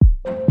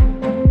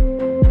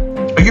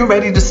you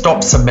ready to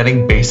stop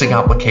submitting basic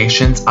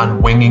applications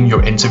and winging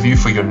your interview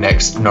for your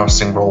next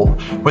nursing role?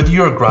 Whether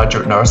you're a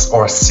graduate nurse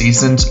or a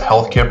seasoned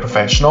healthcare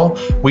professional,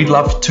 we'd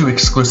love to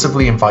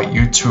exclusively invite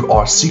you to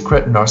our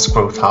secret Nurse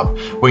Growth Hub,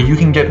 where you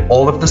can get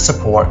all of the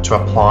support to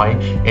apply,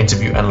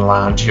 interview, and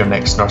land your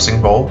next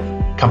nursing role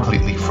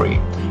completely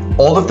free.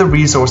 All of the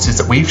resources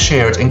that we've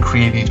shared and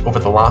created over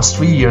the last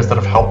 3 years that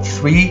have helped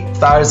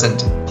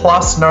 3,000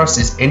 plus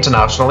nurses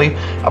internationally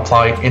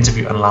apply,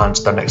 interview, and land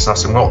their next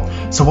nursing role.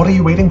 So what are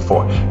you waiting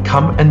for?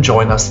 Come and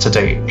join us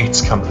today.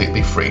 It's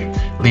completely free.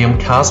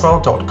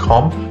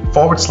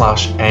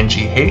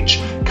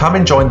 liamcaswell.com/NGH. Come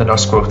and join the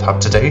Nurse Growth Hub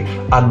today,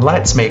 and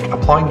let's make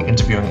applying,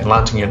 interviewing, and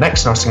landing your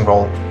next nursing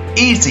role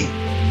easy.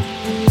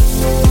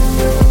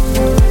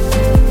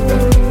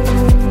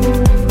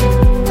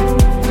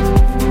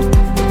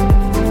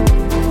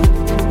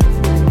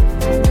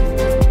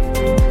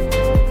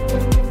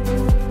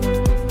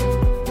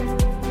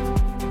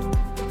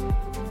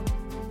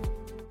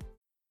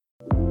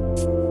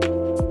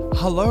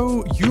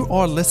 Hello, you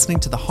are listening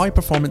to the High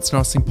Performance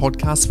Nursing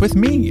Podcast with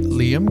me,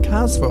 Liam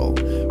Caswell,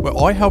 where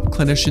I help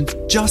clinicians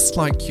just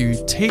like you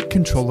take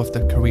control of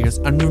their careers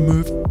and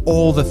remove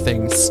all the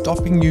things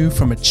stopping you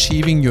from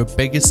achieving your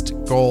biggest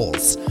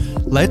goals.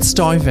 Let's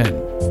dive in.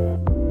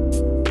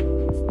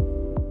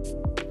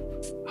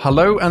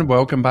 Hello and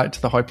welcome back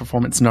to the High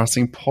Performance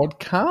Nursing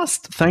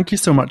Podcast. Thank you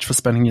so much for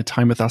spending your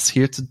time with us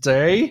here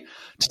today.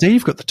 Today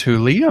you've got the two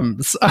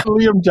Liams.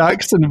 Liam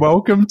Jackson,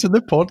 welcome to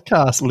the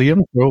podcast.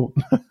 Liam, go.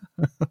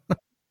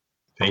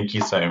 Thank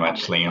you so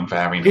much, Liam, for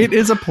having me. It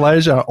is a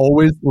pleasure.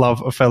 Always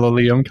love a fellow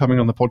Liam coming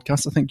on the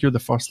podcast. I think you're the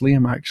first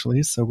Liam,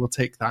 actually, so we'll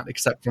take that,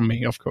 except from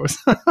me, of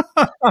course.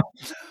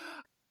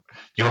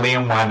 You're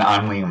Liam 1,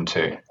 I'm Liam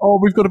 2. Oh,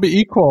 we've got to be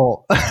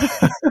equal.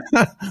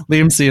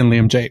 Liam C and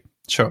Liam J.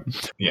 Sure.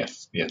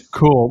 Yes.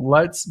 Cool.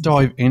 Let's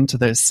dive into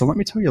this. So let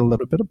me tell you a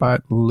little bit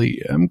about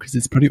Liam, because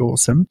it's pretty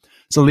awesome.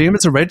 So Liam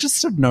is a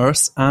registered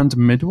nurse and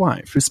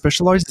midwife who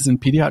specializes in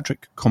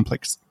pediatric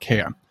complex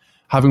care.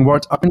 Having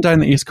worked up and down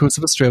the east coast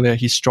of Australia,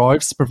 he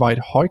strives to provide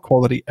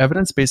high-quality,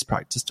 evidence-based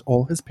practice to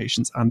all his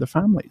patients and their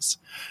families.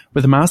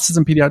 With a master's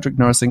in pediatric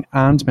nursing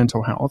and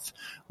mental health,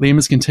 Liam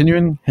is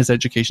continuing his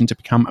education to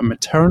become a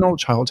maternal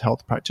child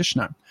health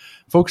practitioner,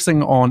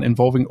 focusing on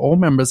involving all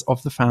members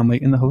of the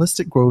family in the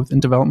holistic growth and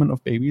development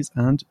of babies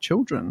and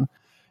children.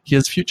 He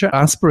has future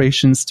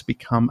aspirations to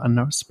become a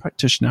nurse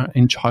practitioner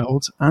in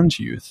child and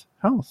youth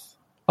health.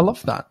 I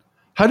love that.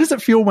 How does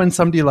it feel when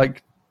somebody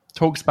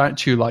talks back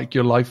to you like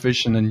your life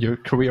vision and your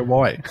career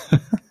why?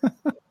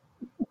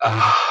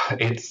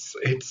 I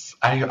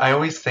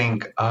always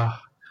think, is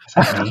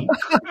that me?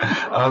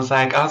 I was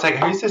like,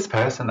 who's this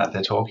person that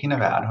they're talking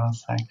about? And I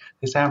was like,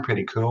 they sound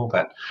pretty cool,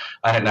 but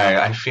I don't know.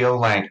 I feel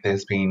like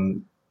there's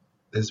been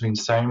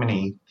so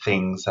many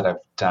things that I've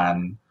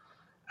done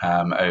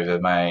over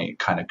my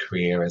kind of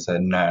career as a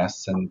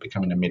nurse and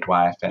becoming a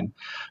midwife, and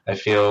I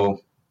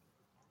feel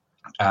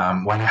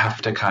when I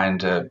have to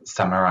kind of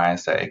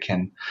summarize it,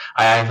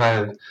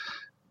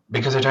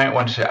 because I don't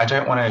want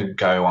to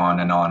go on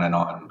and on and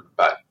on,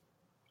 but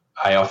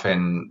I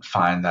often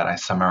find that I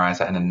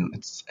summarize it and then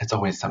it's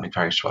always something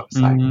very short. It's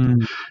like,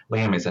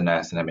 Liam is a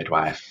nurse and a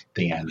midwife,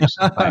 the end.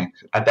 Like,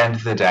 at the end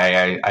of the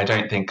day, I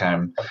don't think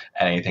I'm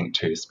anything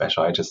too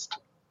special. I just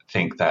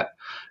think that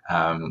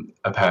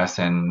a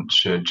person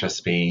should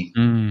just be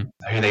who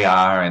they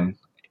are, and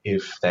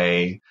if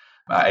they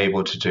are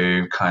able to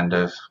do kind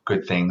of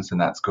good things,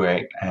 and that's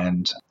great.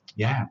 And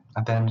yeah,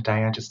 at the end of the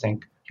day, I just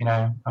think,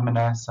 I'm a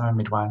nurse, I'm a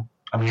midwife,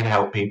 I'm here to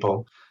help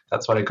people.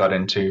 That's what I got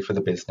into for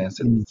the business.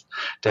 It's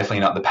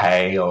definitely not the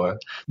pay, or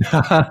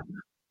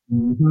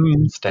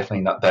it's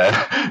definitely not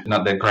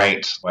the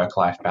great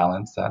work-life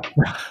balance that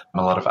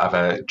a lot of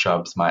other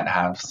jobs might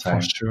have. So,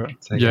 for sure.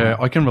 Yeah,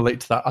 I can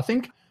relate to that. I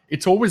think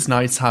it's always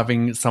nice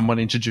having someone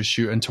introduce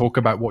you and talk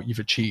about what you've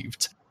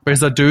achieved.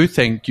 Because I do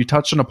think, you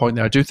touched on a point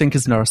there, I do think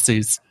as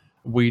nurses,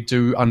 we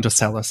do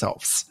undersell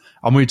ourselves.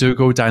 And we do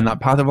go down that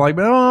path of like,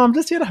 oh, I'm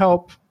just here to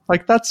help.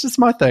 Like, that's just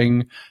my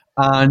thing.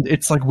 And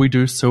it's like we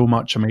do so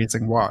much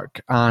amazing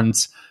work. And,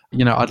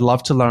 I'd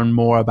love to learn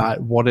more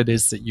about what it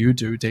is that you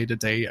do day to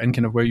day and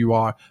kind of where you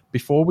are.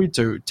 Before we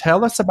do,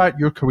 tell us about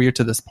your career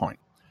to this point.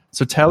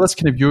 So tell us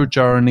kind of your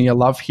journey. I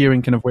love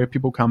hearing kind of where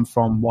people come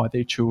from, why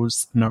they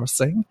chose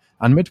nursing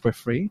and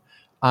midwifery,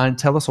 and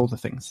tell us all the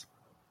things.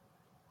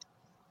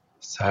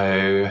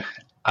 So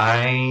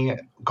I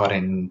got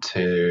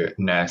into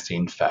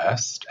nursing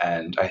first,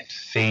 and I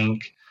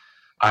think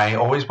I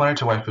always wanted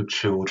to work with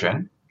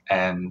children.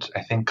 And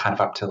I think kind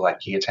of up to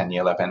like year 10,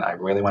 year 11, I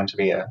really wanted to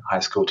be a high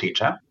school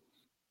teacher.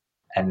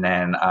 And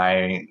then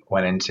I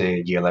went into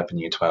year 11,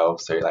 year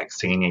 12, so like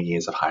senior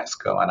years of high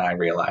school, and I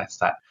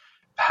realized that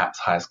perhaps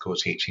high school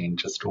teaching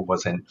just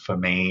wasn't for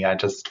me. I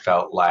just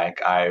felt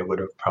like I would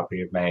have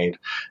probably made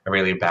a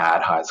really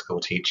bad high school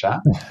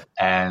teacher.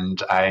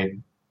 And I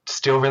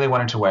still really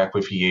wanted to work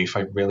with youth.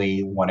 I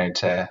really wanted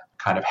to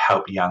kind of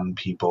help young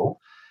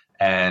people.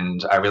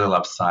 And I really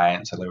love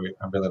science. I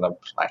really love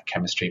like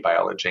chemistry,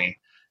 biology.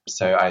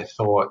 So I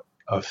thought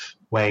of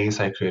ways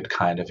I could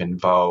kind of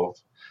involve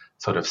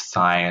sort of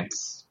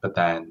science, but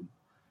then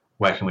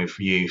working with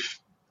youth.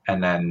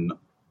 And then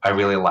I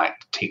really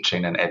liked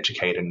teaching and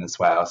educating as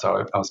well.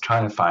 So I was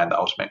trying to find the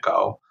ultimate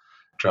goal,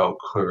 dual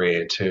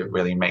career, to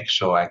really make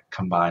sure I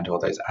combined all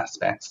those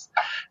aspects.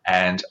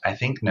 And I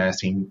think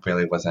nursing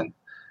really wasn't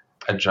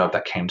a job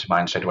that came to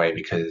mind straight away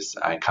because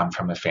I come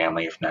from a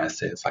family of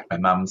nurses. Like my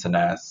mum's a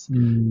nurse.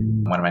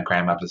 One of my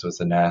grandmothers was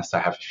a nurse. I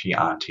have a few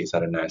aunties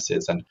that are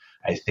nurses. And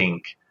I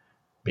think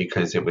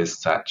because it was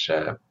such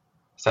a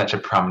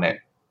prominent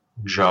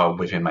job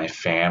within my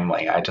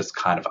family, I just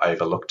kind of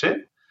overlooked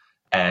it.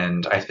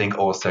 And I think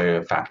also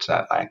the fact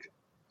that like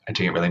I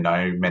didn't really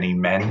know many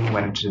men who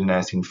went into the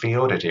nursing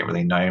field. I didn't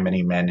really know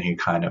many men who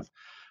kind of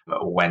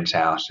went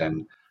out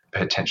and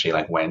potentially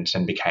like went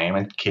and became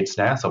a kids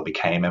nurse or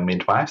became a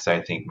midwife. So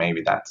I think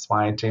maybe that's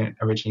why I didn't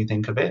originally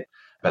think of it.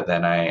 But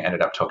then I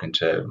ended up talking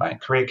to my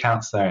career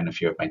counselor and a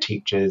few of my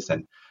teachers,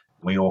 and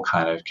we all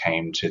kind of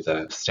came to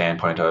the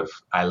standpoint of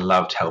I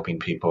loved helping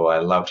people, I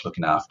loved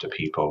looking after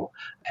people,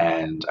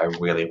 and I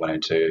really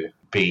wanted to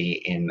be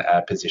in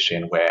a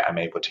position where I'm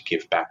able to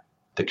give back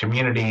the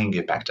community and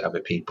give back to other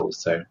people.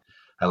 So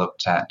I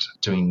looked at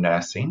doing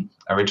nursing.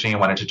 Originally, I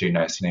wanted to do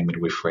nursing and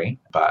midwifery,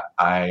 but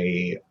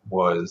I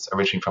was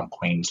originally from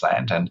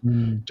Queensland,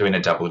 and doing a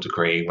double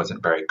degree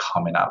wasn't very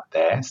common up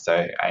there. So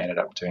I ended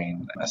up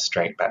doing a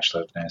straight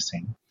Bachelor of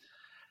Nursing.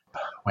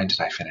 When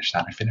did I finish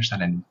that? I finished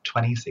that in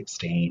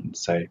 2016.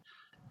 So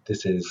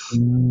this is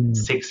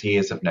 6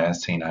 years of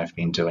nursing I've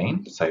been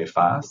doing so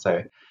far.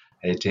 So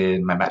I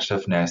did my Bachelor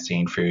of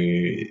Nursing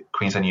through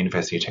Queensland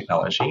University of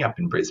Technology up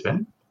in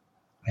Brisbane.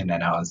 And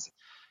then I was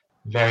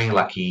very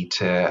lucky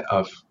to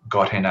have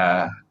gotten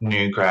a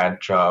new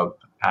grad job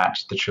at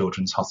the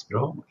Children's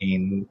Hospital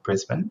in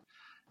Brisbane.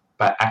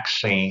 But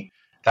actually,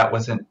 that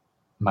wasn't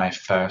my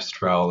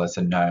first role as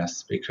a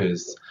nurse,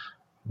 because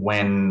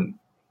when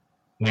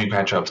new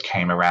grad jobs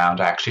came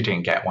around, I actually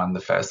didn't get one the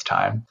first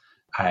time.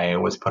 I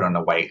was put on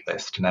a wait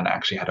list, and then I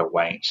actually had to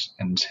wait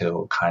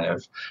until kind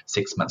of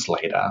 6 months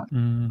later.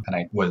 And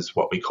I was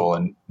what we call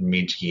a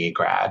mid-year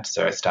grad.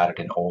 So I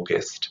started in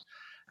August,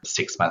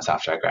 6 months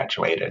after I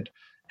graduated.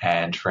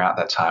 And throughout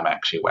that time, I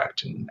actually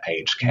worked in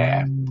aged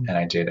care, and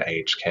I did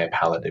aged care,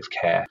 palliative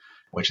care,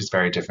 which is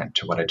very different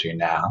to what I do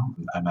now.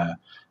 I'm a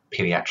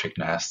pediatric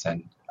nurse,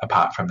 and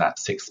apart from that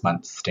 6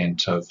 month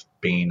stint of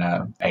being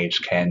an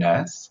aged care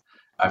nurse,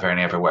 I've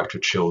only ever worked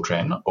with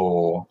children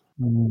or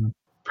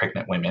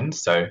pregnant women.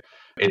 So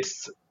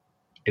it's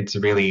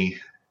really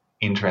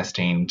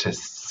interesting to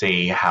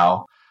see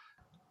how,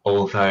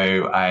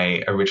 although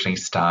I originally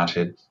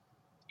started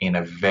in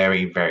a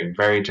very, very,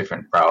 very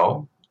different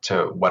role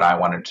to what I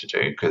wanted to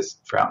do, because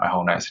throughout my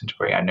whole nursing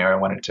degree, I knew I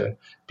wanted to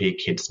be a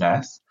kids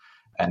nurse.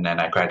 And then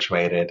I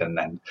graduated, and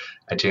then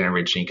I didn't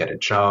originally get a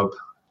job,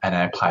 and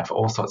I applied for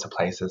all sorts of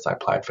places. I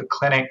applied for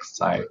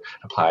clinics, I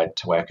applied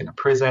to work in a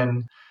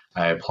prison,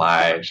 I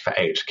applied for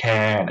aged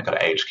care, and I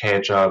got an aged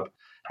care job.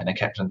 And I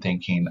kept on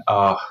thinking,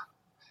 oh,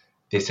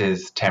 this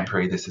is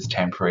temporary,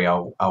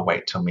 I'll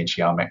wait till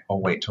mid-year,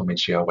 I'll wait for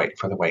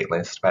the wait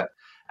list. But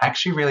I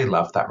actually really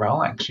loved that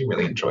role. I actually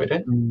really enjoyed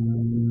it,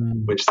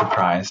 which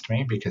surprised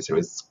me because it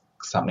was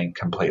something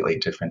completely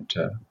different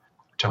to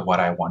what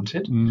I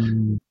wanted.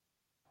 And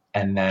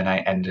then I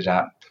ended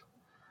up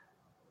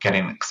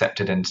getting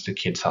accepted into the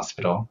kids'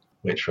 hospital,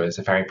 which was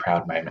a very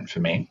proud moment for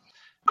me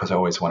because I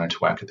always wanted to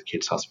work at the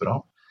kids'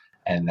 hospital.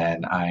 And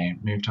then I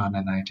moved on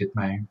and I did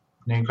my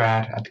new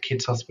grad at the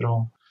kids'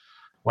 hospital,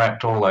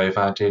 worked all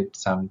over, did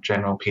some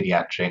general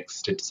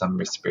pediatrics, did some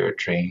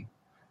respiratory,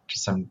 did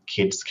some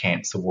kids'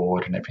 cancer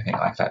ward and everything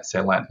like that.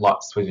 So I learnt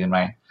lots within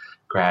my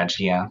grad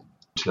year,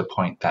 to the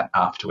point that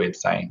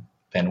afterwards I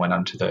then went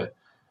on to the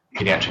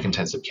pediatric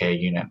intensive care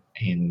unit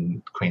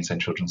in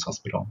Queensland Children's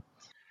Hospital.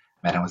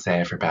 And I was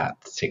there for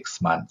about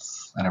 6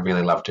 months, and I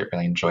really loved it,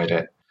 really enjoyed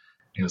it.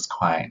 It was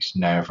quite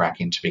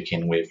nerve-wracking to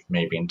begin with,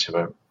 maybe into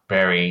a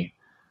very,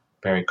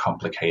 very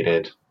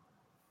complicated,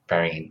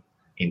 very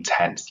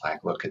intense,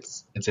 like, look,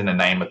 it's in the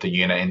name of the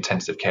unit,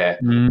 intensive care.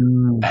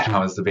 And I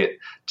was a bit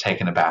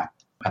taken aback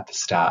at the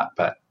start,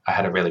 but I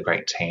had a really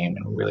great team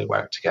and we really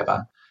worked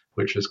together,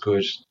 which was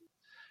good.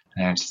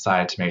 And I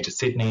decided to move to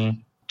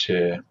Sydney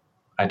to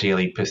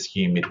ideally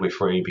pursue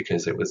midwifery,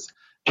 because it was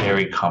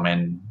very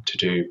common to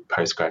do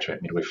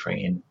postgraduate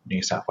midwifery in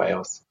New South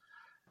Wales.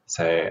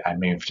 So I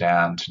moved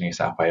down to New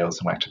South Wales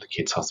and worked at the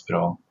kids'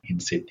 hospital in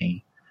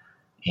Sydney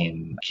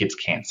in kids'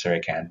 cancer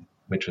again,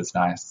 which was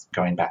nice,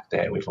 going back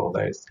there with all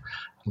those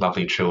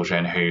lovely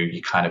children who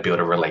you kind of build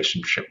a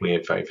relationship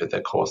with over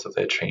the course of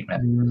their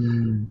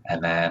treatment.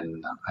 And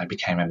then I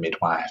became a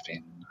midwife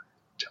in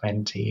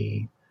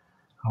 2019,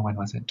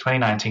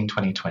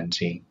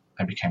 2020.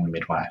 I became a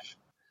midwife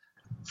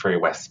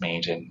through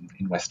Westmead in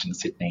Western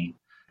Sydney.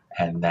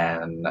 And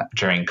then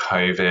during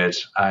COVID,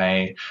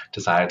 I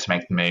decided to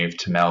make the move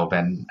to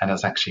Melbourne. And it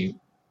was actually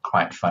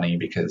quite funny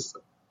because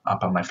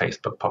up on my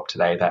Facebook pop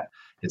today that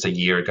it's a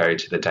year ago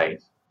to the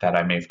date that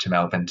I moved to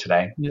Melbourne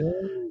today.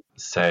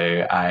 So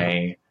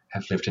I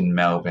have lived in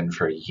Melbourne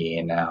for a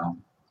year now,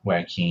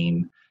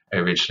 working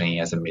originally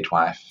as a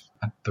midwife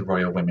at the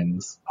Royal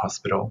Women's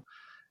Hospital.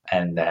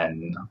 And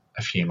then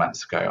a few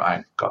months ago,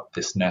 I got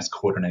this nurse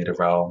coordinator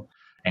role.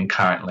 And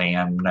currently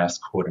I'm nurse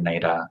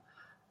coordinator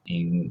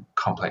in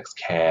complex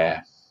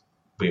care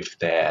with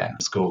their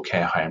school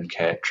care, home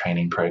care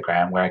training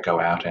program, where I go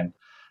out and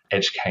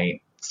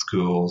educate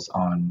schools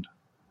on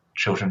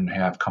children who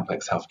have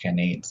complex healthcare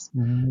needs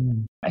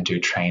and do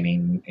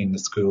training in the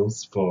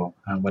schools for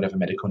whatever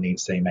medical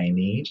needs they may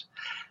need.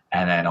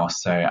 And then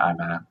also I'm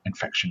an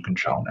infection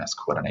control nurse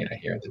coordinator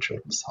here at the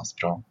Children's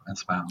Hospital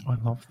as well. I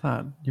love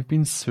that. You've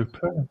been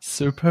super,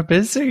 super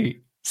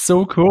busy.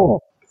 So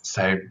cool.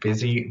 So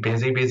busy,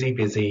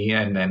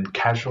 and then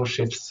casual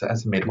shifts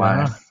as a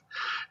midwife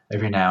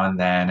every now and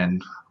then,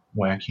 and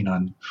working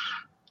on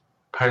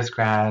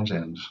postgrad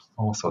and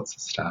all sorts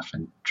of stuff,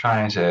 and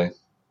trying to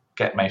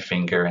get my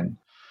finger in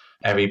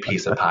every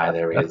piece of pie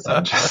there is,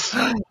 and just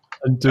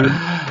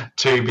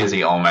too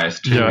busy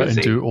almost. Too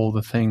busy. And do all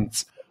the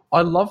things.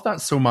 I love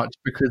that so much,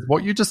 because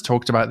what you just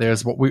talked about there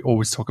is what we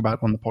always talk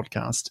about on the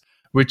podcast,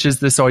 which is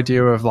this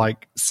idea of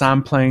like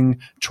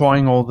sampling,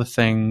 trying all the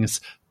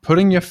things,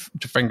 putting your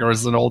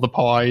fingers in all the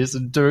pies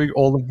and doing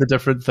all of the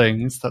different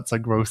things. That's a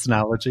gross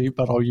analogy,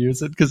 but I'll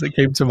use it because it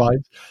came to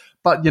mind.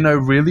 But,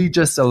 really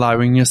just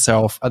allowing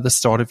yourself at the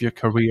start of your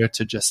career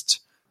to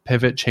just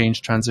pivot,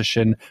 change,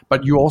 transition.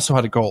 But you also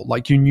had a goal,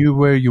 like you knew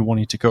where you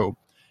wanted to go.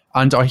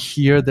 And I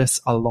hear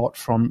this a lot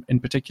from, in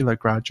particular,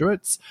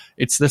 graduates.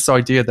 It's this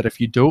idea that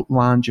if you don't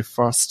land your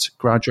first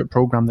graduate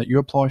program that you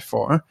apply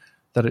for,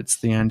 that it's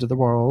the end of the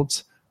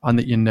world and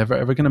that you're never,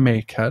 ever going to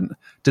make it.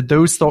 Did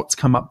those thoughts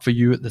come up for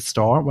you at the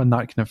start when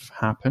that kind of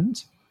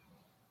happened?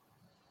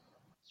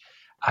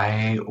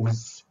 I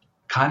was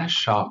kind of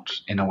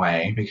shocked in a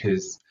way,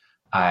 because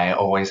I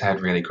always had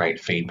really great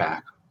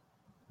feedback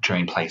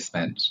during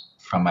placement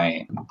from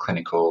my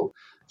clinical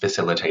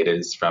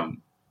facilitators,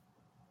 from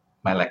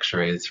my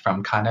lecturers,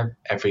 from kind of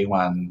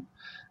everyone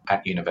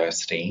at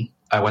university.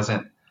 I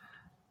wasn't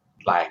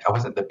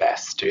the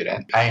best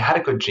student. I had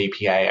a good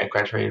GPA. I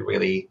graduated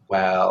really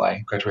well. I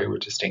graduated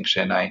with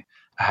distinction. I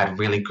had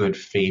really good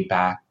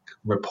feedback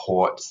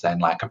reports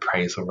and like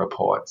appraisal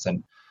reports,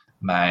 and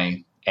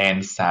my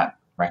ANSAT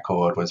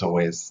record was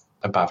always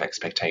above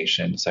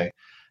expectation. So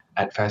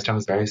at first I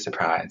was very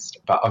surprised,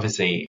 but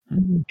obviously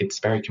it's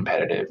very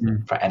competitive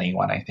for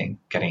anyone, I think,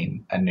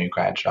 getting a new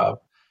grad job,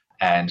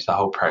 and the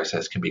whole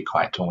process can be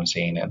quite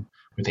daunting. And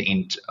with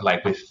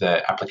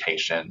the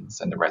applications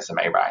and the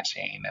resume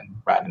writing and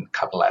writing the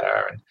cover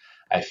letter, and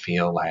I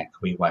feel like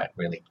we weren't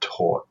really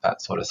taught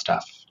that sort of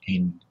stuff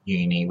in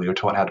uni. We were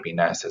taught how to be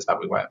nurses, but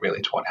we weren't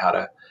really taught how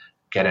to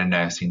get a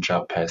nursing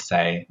job per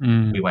se.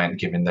 We weren't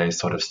given those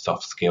sort of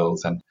soft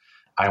skills, and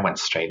I went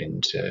straight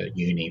into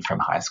uni from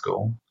high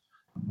school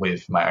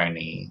with my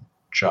only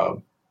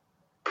job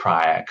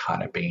prior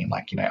kind of being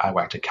like, I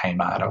worked at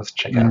Kmart. I was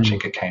chick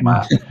at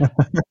Kmart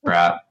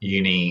throughout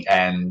uni,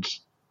 and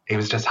it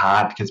was just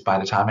hard because by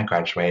the time I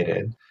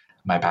graduated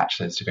my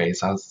bachelor's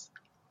degrees,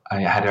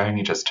 I had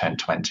only just turned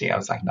 20. I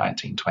was like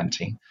 19,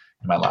 20 in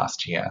my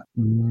last year.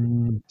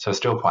 So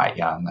still quite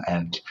young,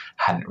 and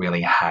hadn't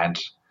really had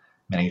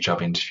many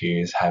job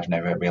interviews, have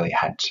never really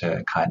had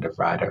to kind of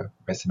write a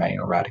resume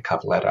or write a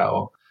cover letter,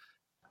 or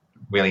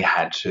really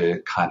had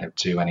to kind of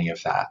do any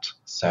of that.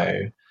 So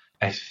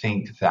I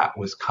think that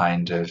was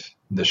kind of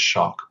the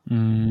shock,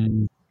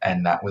 and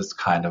that was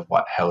kind of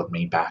what held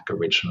me back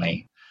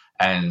originally.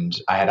 And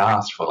I had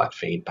asked for like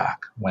feedback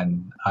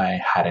when I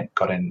hadn't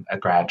gotten a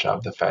grad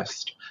job the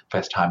first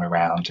time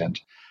around, and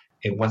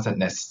it wasn't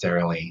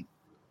necessarily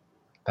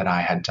that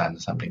I had done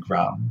something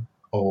wrong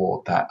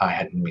or that I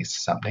had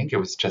missed something. It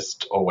was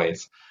just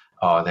always,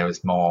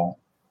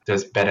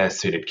 there's better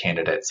suited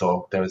candidates,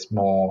 or there was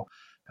more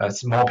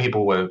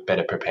people were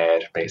better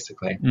prepared,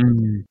 basically.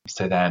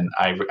 So then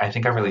I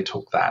think I really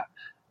took that,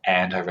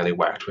 and I really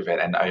worked with it.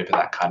 And over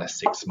that kind of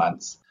 6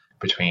 months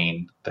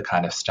between the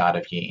kind of start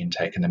of year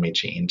intake and the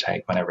mid-year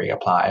intake, when I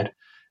reapplied,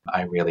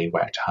 I really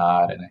worked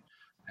hard,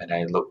 and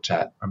I looked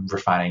at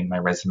refining my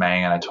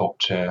resume, and I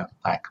talked to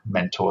like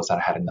mentors that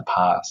I had in the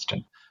past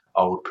and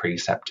old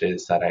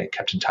preceptors that I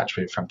kept in touch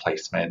with from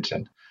placement.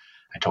 And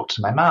I talked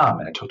to my mum,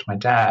 and I talked to my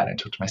dad, and I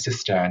talked to my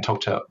sister, and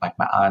talked to like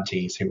my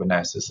aunties who were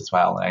nurses as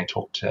well. And I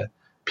talked to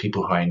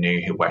people who I knew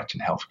who worked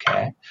in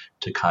healthcare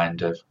to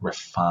kind of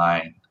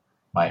refine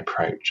my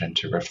approach and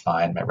to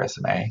refine my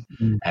resume.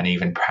 And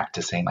even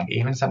practicing, like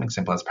even something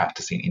simple as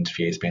practicing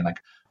interviews, being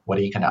like, what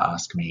are you going to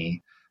ask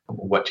me?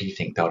 What do you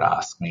think they'll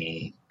ask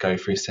me? Go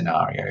through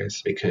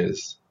scenarios,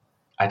 because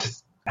I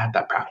just had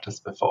that practice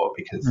before,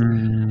 because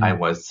I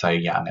was so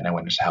young and I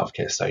went into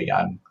healthcare so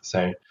young.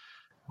 So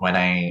when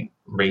I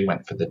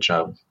re-went for the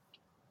job,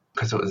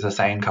 because it was the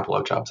same couple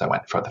of jobs I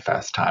went for the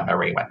first time, I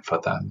re-went for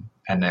them,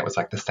 and it was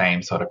like the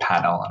same sort of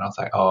panel, and I was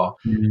like, are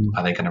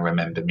they going to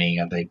remember me?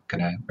 Are they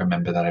going to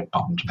remember that I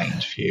bombed my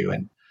interview?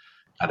 And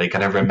are they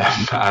going to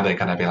remember? Are they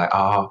going to be like,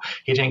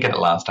 he didn't get it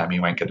last time, he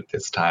won't get it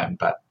this time?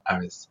 But I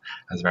was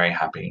very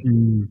happy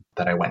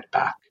that I went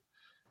back,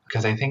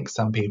 because I think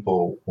some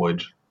people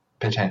would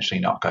potentially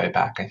not go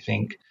back. I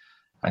think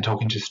And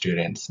talking to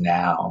students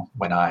now,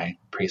 when I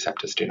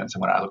precept to students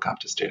and when I look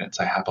after students,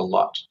 I have a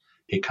lot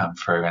who come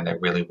through and they're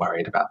really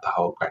worried about the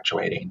whole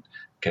graduating,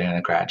 getting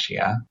a grad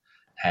year.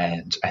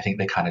 And I think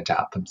they kind of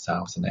doubt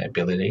themselves and their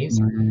abilities.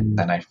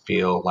 And I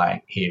feel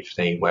like if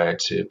they were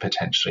to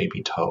potentially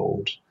be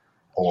told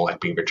or like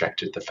be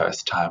rejected the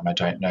first time, I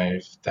don't know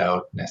if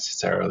they'll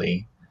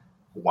necessarily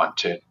want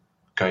to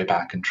go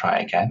back and try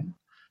again,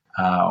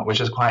 which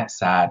is quite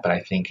sad. But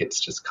I think it's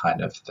just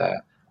kind of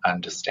the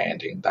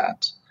understanding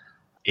that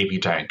if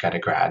you don't get a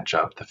grad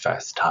job the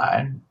first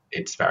time,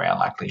 it's very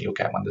unlikely you'll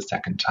get one the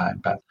second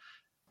time. But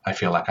I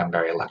feel like I'm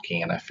very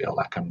lucky, and I feel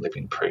like I'm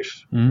living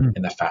proof in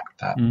the fact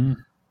that,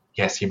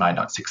 yes, you might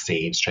not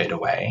succeed straight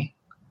away.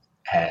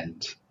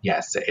 And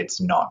yes,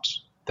 it's not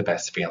the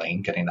best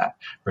feeling getting that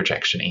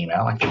rejection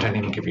email. Like, they don't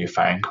even give you a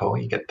phone call.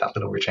 You get that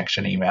little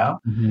rejection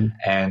email.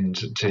 And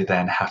to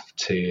then have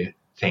to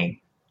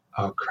think,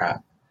 oh,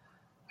 crap,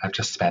 I've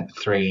just spent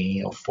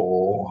 3 or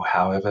 4 or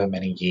however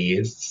many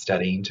years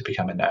studying to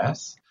become a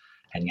nurse.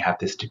 And you have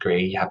this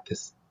degree, you have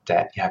this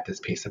debt, you have this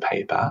piece of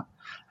paper.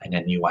 And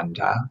then you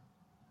wonder,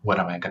 what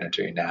am I going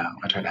to do now?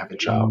 I don't have a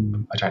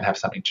job. I don't have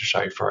something to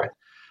show for it.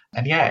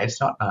 And yeah,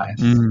 it's not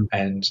nice.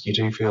 And you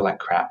do feel like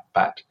crap,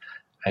 but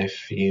I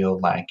feel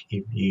like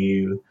if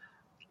you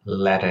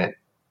let it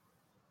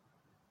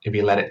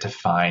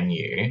define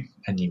you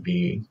and if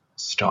you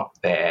stop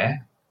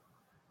there,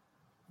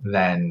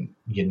 then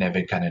you're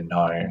never going to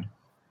know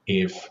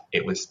if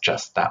it was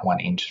just that one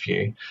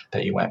interview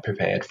that you weren't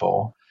prepared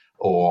for,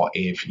 or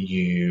if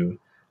you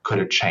could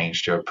have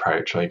changed your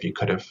approach, or if you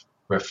could have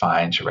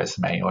refined your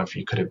resume, or if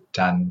you could have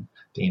done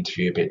the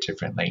interview a bit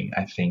differently.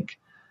 I think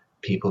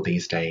people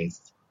these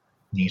days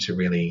need to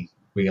really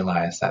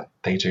realize that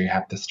they do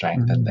have the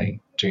strength and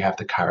they do have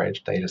the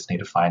courage. They just need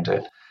to find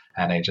it,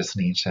 and they just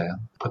need to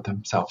put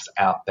themselves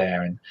out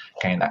there and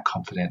gain that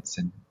confidence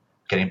and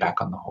getting back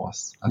on the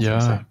horse.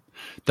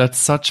 That's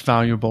such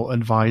valuable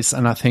advice.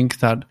 And I think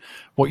that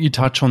what you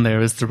touch on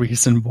there is the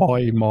reason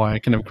why my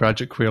kind of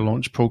graduate career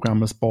launch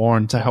program was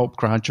born, to help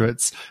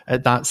graduates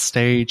at that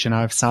stage. And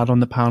I've sat on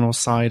the panel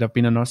side. I've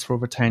been a nurse for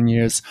over 10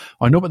 years.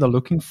 I know what they're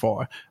looking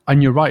for.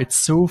 And you're right. It's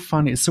so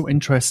funny. It's so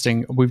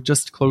interesting. We've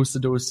just closed the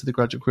doors to the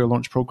graduate career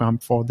launch program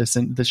for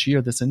this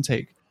year, this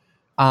intake.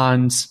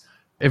 And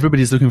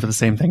everybody's looking for the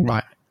same thing,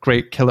 right?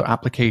 Great killer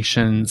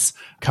applications,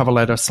 cover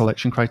letter,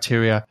 selection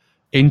criteria,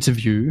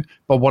 interview.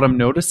 But what I'm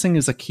noticing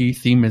is a key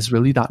theme is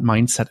really that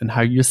mindset and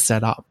how you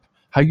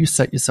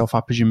set yourself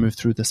up as you move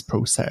through this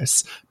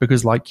process.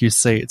 Because like you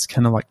say, it's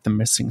kind of like the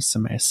missing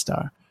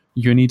semester.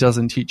 Uni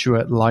doesn't teach you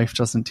it, life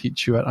doesn't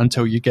teach you it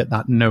until you get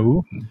that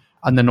no.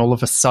 And then all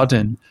of a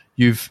sudden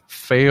you've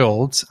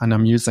failed, and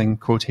I'm using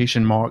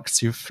quotation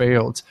marks, you've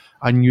failed,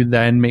 and you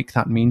then make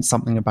that mean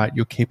something about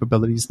your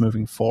capabilities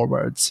moving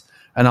forwards.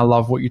 And I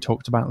love what you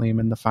talked about,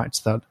 Liam, and the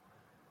fact that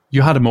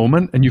you had a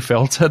moment and you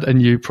felt it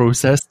and you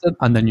processed it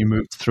and then you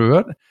moved through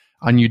it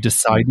and you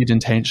decided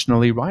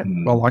intentionally, right,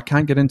 well, I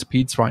can't get into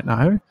peds right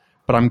now,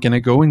 but I'm going to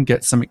go and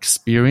get some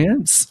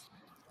experience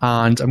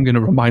and I'm going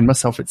to remind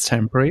myself it's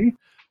temporary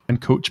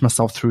and coach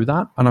myself through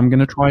that. And I'm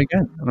going to try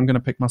again and I'm going to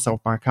pick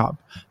myself back up.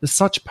 There's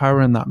such power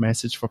in that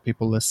message for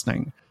people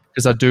listening,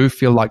 because I do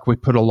feel like we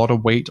put a lot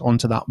of weight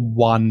onto that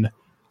one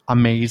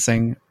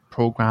amazing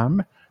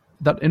program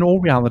that in all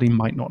reality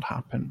might not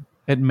happen.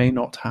 It may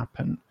not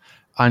happen.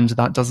 And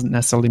that doesn't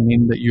necessarily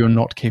mean that you're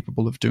not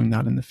capable of doing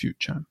that in the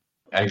future.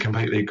 I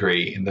completely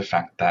agree in the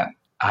fact that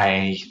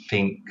I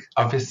think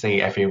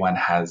obviously everyone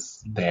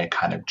has their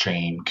kind of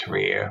dream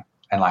career.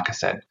 And like I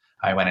said,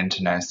 I went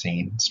into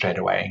nursing straight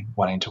away,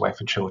 wanting to work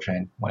for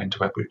children, wanting to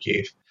work with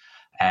youth.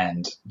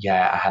 And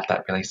yeah, I had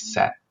that really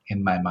set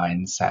in my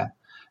mindset.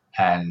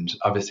 And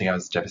obviously I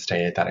was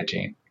devastated that I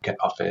didn't get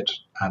offered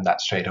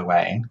that straight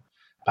away.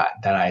 But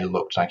then I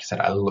looked, like I said,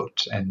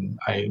 and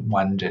I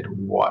wondered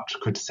what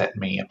could set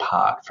me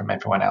apart from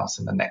everyone else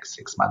in the next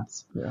 6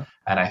 months. Yeah.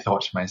 And I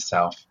thought to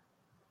myself,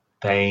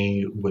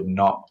 they would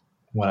not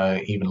want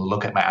to even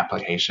look at my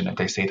application if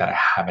they see that I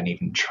haven't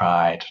even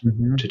tried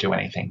to do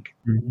anything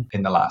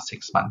in the last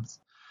 6 months.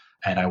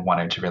 And I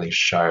wanted to really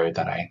show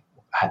that I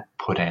had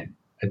put in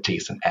a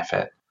decent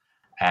effort.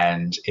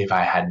 And if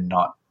I had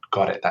not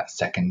got it that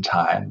second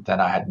time, then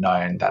I had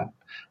known that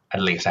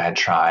at least I had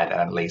tried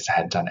and at least I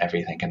had done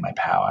everything in my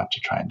power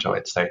to try and do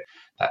it. So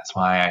that's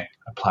why I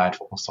applied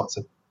for all sorts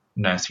of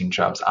nursing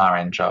jobs,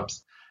 RN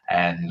jobs,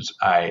 and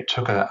I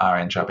took a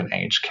RN job in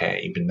aged care,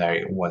 even though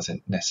it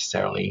wasn't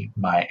necessarily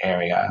my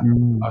area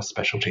of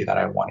specialty that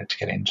I wanted to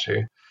get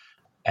into.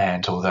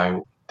 And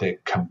although the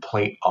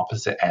complete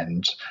opposite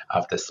end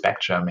of the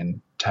spectrum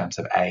in terms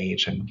of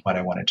age and what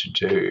I wanted to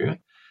do,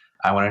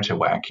 I wanted to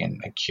work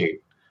in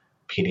acute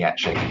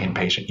pediatric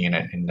inpatient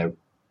unit in the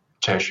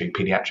tertiary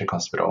pediatric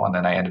hospital, and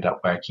then I ended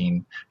up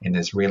working in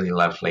this really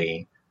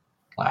lovely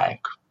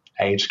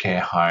aged care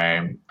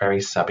home, very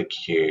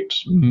subacute,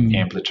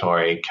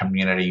 ambulatory,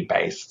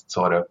 community-based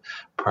sort of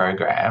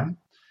program.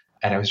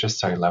 And it was just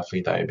so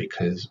lovely though,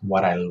 because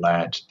what I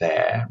learned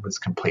there was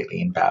completely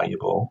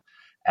invaluable.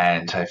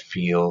 And I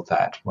feel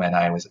that when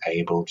I was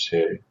able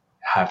to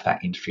have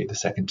that interview the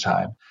second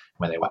time,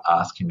 when they were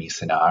asking me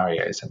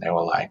scenarios, and they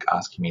were like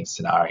asking me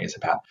scenarios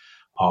about,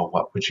 oh,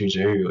 what would you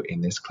do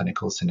in this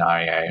clinical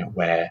scenario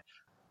where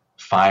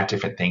 5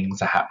 different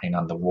things are happening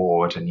on the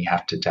ward and you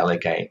have to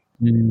delegate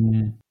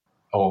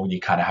or you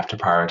kind of have to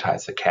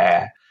prioritize the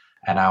care.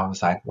 And I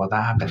was like, well,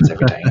 that happens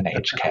every day in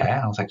aged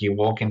care. I was like, you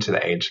walk into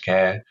the aged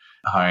care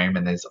home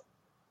and there's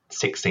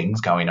 6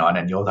 things going on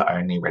and you're the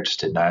only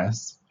registered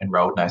nurse,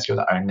 enrolled nurse. You're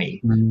the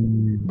only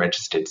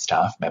registered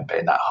staff member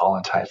in that whole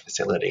entire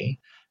facility.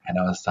 And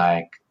I was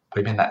like,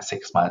 within that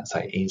 6 months,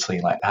 I easily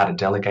like how to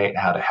delegate,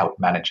 how to help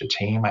manage a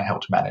team. I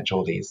helped manage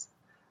all these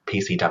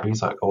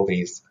PCWs, like all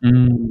these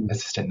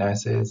assistant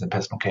nurses and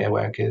personal care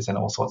workers and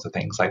all sorts of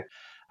things. Like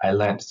I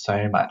learned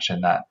so much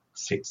in that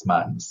 6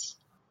 months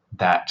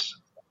that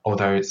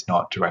although it's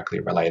not directly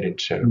related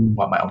to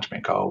what my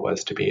ultimate goal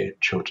was to be a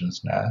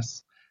children's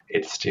nurse,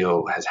 it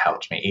still has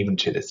helped me even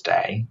to this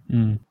day,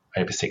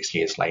 over 6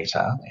 years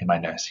later in my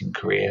nursing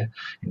career,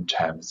 in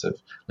terms of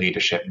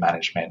leadership,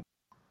 management,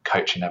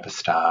 coaching other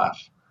staff,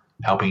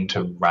 helping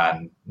to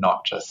run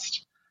not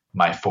just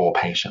my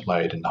 4-patient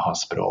load in the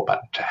hospital,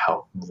 but to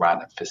help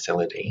run a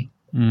facility.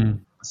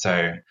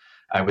 So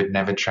I would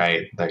never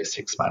trade those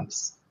 6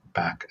 months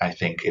back. I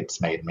think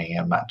it's made me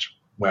a much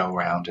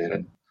well-rounded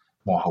and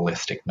more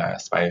holistic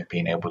nurse by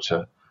being able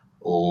to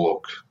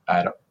look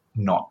at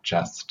not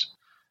just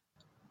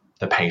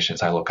the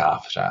patients I look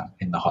after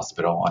in the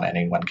hospital on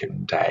any one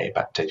given day,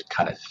 but to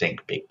kind of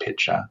think big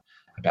picture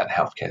about the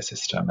healthcare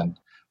system and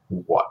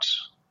what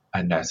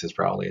a nurse's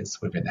role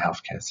is within the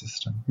healthcare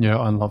system. Yeah,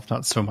 I love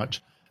that so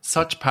much.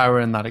 Such power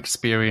in that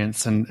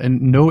experience, and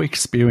no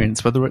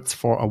experience, whether it's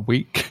for a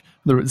week,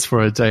 whether it's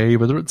for a day,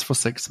 whether it's for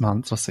 6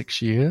 months or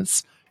 6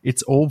 years,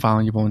 it's all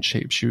valuable and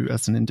shapes you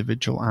as an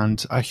individual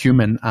and a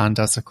human and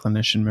as a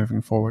clinician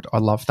moving forward. I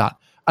love that.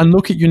 And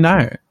look at you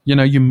now. You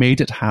know, you made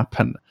it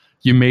happen.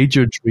 You made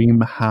your dream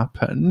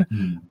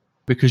happen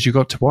because you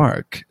got to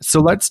work.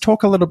 So let's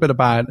talk a little bit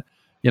about,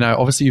 you know,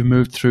 obviously you've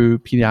moved through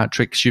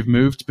pediatrics, you've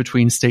moved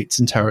between states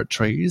and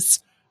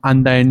territories,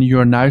 and then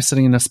you're now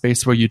sitting in a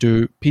space where you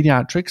do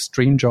pediatrics,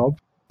 dream job,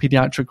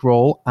 pediatric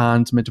role,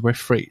 and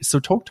midwifery. So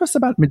talk to us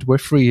about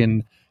midwifery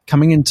and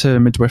coming into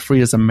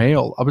midwifery as a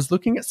male. I was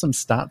looking at some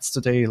stats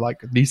today,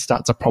 like these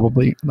stats are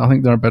probably, I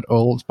think they're a bit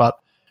old, but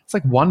it's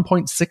like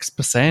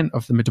 1.6%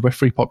 of the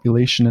midwifery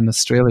population in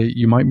Australia.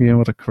 You might be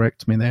able to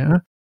correct me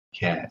there.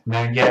 Yeah,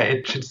 no, yeah,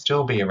 it should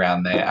still be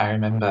around there. I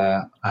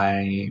remember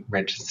I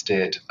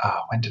registered,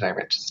 when did I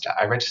register?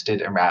 I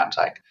registered around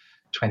like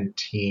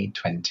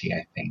 2020,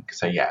 I think.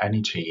 So yeah,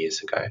 only 2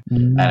 years ago.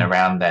 And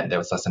around then there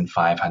was less than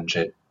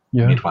 500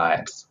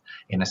 midwives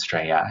in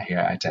Australia who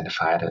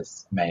identified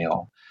as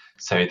male.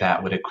 So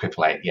that would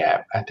equivalent,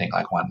 I think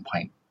like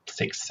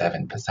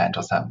 1.67%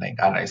 or something.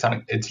 I don't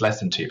know, it's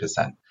less than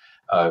 2%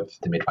 of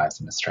the midwives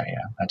in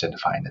Australia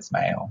identifying as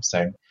male.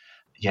 So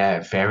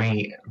yeah,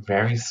 very,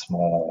 very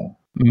small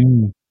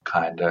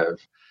kind of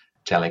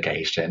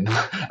delegation.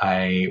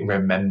 I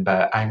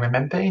remember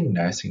in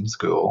nursing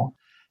school,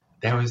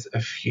 there was a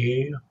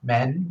few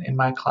men in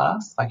my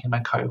class, like in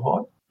my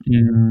cohort.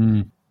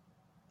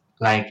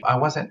 Like I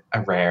wasn't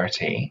a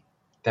rarity.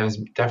 There was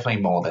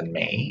definitely more than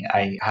me.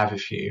 I have a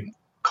few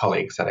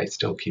colleagues that I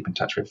still keep in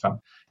touch with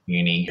from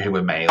uni who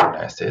were male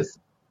nurses.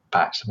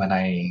 But when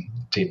I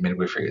did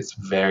midwifery, it was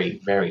very,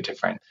 very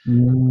different.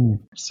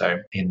 So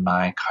in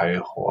my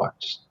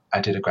cohort, I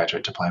did a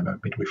graduate diploma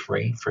of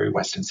midwifery through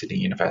Western Sydney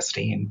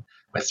University in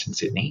Western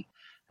Sydney.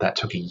 That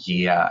took a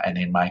year. And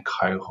in my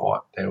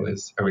cohort, there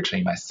was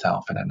originally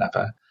myself and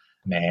another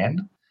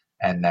man.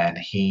 And then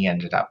he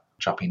ended up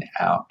dropping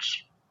out,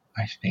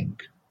 I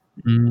think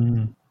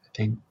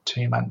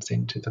 2 months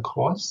into the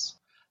course.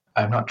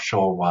 I'm not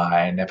sure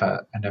why. I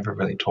never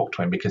really talked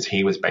to him because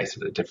he was based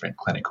at a different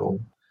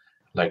clinical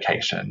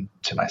location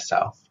to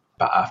myself.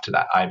 But after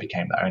that, I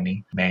became the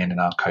only man in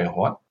our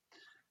cohort.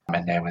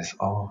 And there was,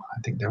 I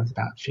think there was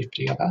about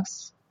 50 of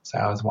us. So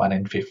I was 1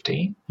 in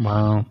 50.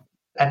 Wow.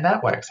 And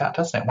that works out,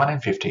 doesn't it? 1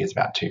 in 50 is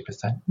about 2%,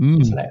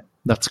 isn't it?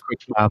 That's quick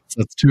maths.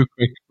 That's too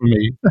quick for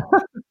me.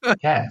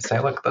 Yeah. So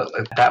look,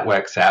 that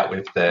works out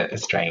with the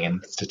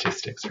Australian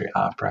statistics through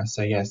AHPRA.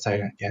 So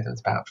there was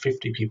about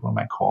 50 people in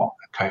my cohort,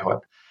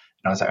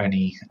 and I was the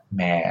only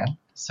man.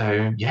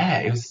 So yeah,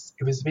 it was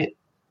a bit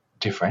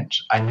different.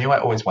 I knew I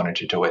always wanted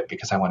to do it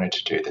because I wanted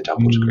to do the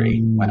double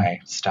degree when I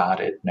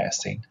started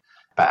nursing.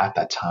 But at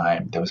that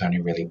time, there was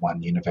only really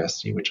one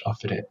university which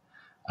offered it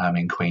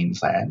in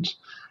Queensland.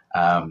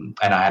 And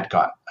I had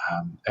got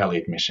early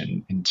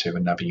admission into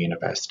another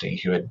university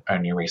who had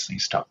only recently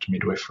stopped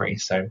midwifery.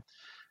 So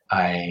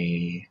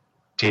I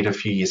did a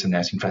few years of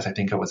nursing first. I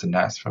think I was a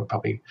nurse for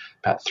probably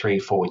about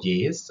 3-4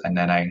 years. And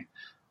then I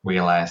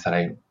realized that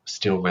I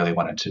still really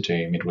wanted to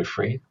do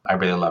midwifery. I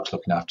really loved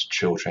looking after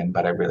children,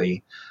 but I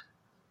really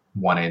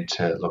wanted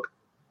to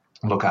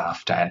look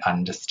after and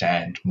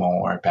understand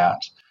more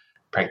about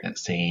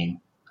pregnancy,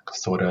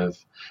 sort of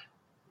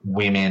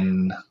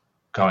women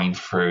going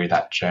through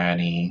that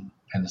journey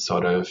and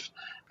sort of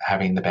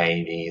having the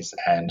babies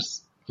and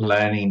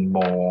learning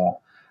more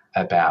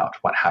about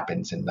what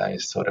happens in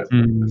those sort of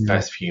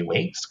first few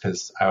weeks,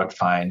 because I would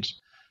find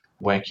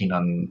working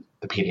on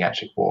the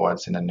pediatric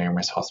wards in the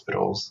numerous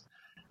hospitals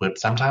would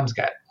sometimes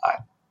get like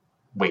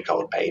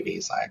week-old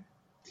babies, like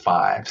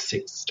 5,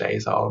 6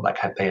 days old, like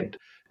they'd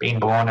been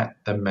born at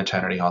the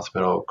maternity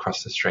hospital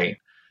across the street,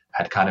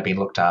 had kind of been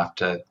looked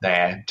after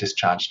there,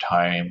 discharged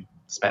home,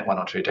 spent 1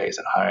 or 2 days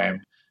at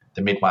home.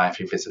 The midwife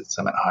who visits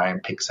them at home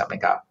picks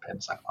something up and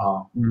it's like,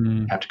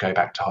 you have to go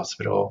back to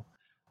hospital.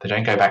 They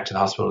don't go back to the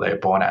hospital they were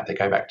born at, they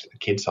go back to the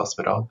kids'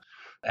 hospital.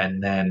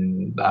 And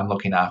then I'm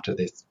looking after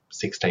this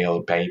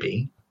 6-day-old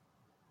baby.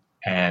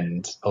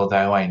 And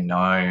although I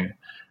know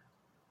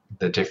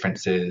the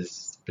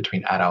differences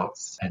between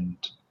adults and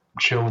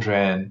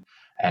children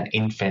and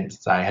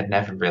infants, I had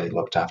never really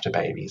looked after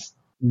babies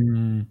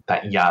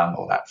that young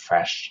or that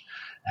fresh.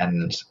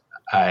 And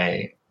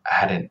I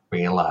hadn't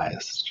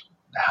realized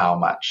how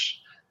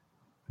much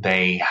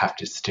they have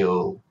to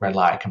still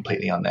rely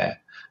completely on their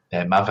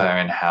mother,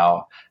 and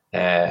how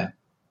their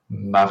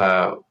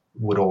mother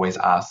would always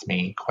ask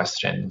me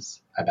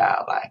questions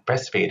about like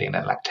breastfeeding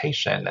and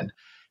lactation and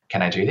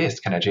can I do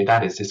this? Can I do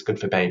that? Is this good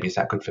for baby? Is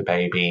that good for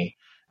baby?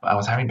 I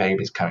was having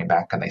babies coming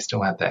back and they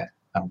still had their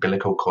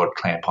umbilical cord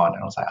clamp on,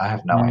 and I was like, I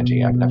have no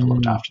idea. I've never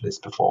looked after this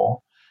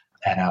before.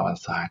 And I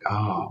was like,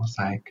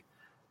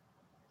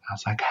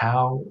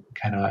 how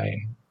can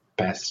I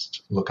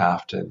best look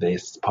after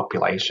this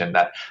population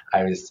that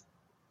I was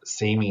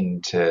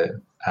seeming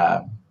to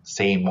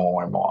see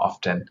more and more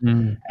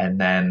often. And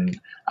then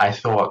I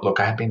thought, look,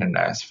 I had been a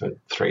nurse for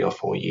 3 or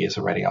 4 years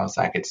already. I was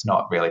like, it's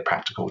not really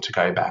practical to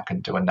go back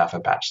and do another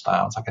bachelor.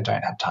 I was like, I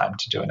don't have time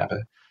to do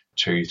another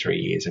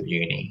 2-3 years of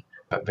uni.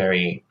 But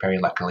very, very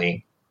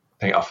luckily,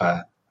 they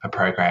offer a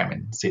program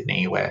in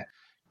Sydney where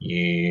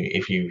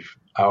if you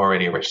are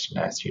already a registered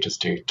nurse, you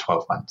just do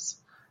 12 months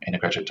in a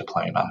graduate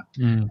diploma.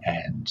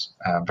 And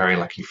very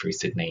lucky through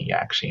Sydney, you're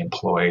actually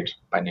employed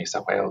by New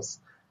South Wales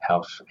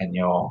Health and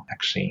you're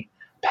actually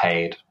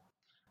paid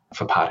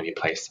for part of your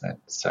placement.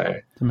 So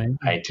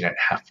I didn't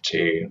have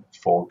to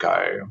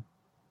forego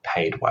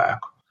paid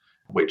work,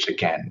 which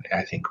again,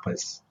 I think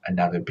was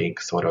another big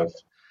sort of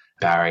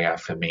barrier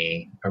for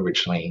me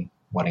originally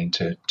wanting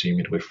to do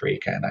midwifery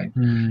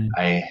again.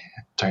 I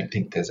don't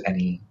think there's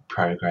any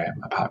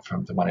program apart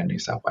from the one in New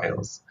South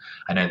Wales.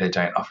 I know they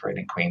don't offer it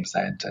in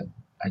Queensland, and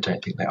I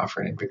don't think they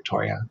offer it in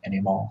Victoria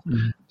anymore.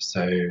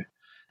 So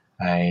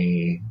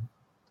I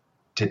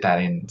did that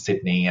in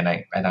Sydney, and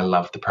I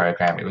loved the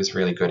program. It was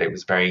really good. It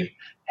was very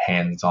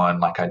hands-on.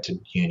 Like I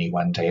did uni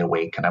 1 day a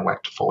week, and I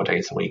worked 4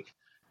 days a week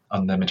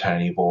on the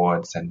maternity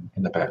wards and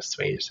in the birth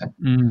suite.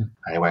 And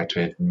I worked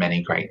with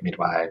many great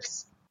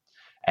midwives,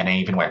 and I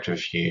even worked with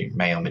a few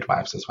male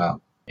midwives as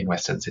well in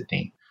Western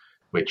Sydney,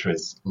 which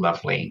was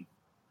lovely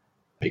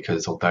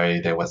because although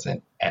there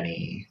wasn't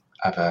any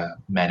other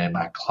men in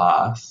my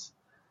class,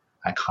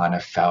 I kind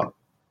of felt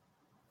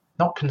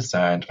not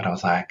concerned, but I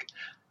was like,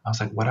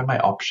 what are my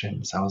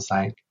options? I was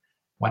like,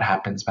 what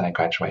happens when I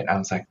graduate? I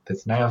was like,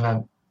 there's no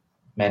other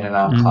men in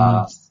our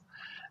class.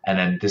 And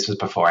then this was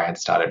before I had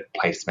started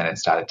placement and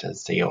started to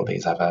see all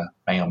these other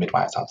male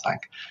midwives. I was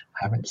like,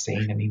 I haven't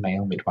seen any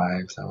male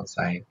midwives. I was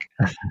like,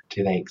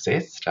 do they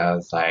exist? I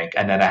was like,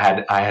 and then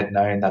I had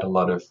known that a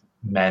lot of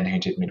men who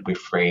did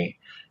midwifery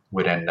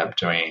would end up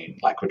doing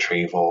like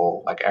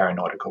retrieval, like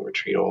aeronautical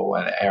retrieval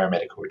and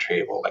aeromedical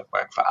retrieval, like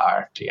work for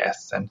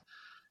RFDS and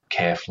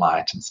care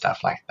flight and stuff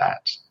like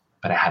that.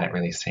 But I hadn't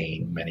really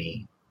seen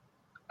many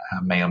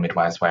male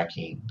midwives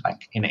working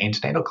like in an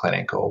antenatal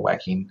clinic or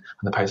working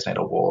on the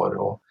postnatal ward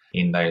or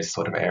in those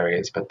sort of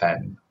areas. But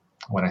then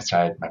when I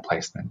started my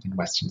placement in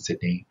Western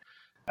Sydney,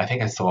 I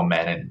think I saw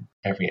men in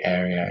every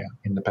area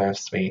in the birth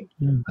suite,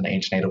 on the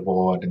antenatal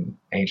ward and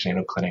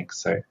antenatal clinic.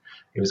 So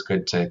it was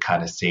good to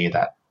kind of see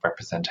that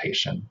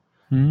representation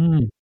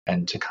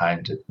and to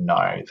kind of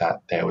know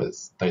that there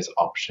was those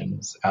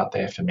options out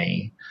there for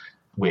me,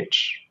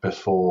 which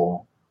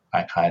before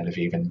I kind of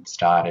even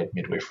started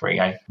midwifery,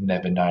 I've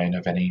never known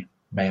of any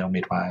male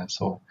midwives,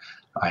 or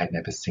I had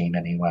never seen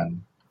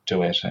anyone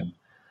do it. And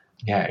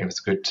yeah, it was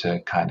good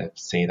to kind of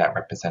see that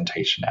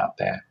representation out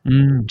there,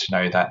 to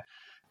know that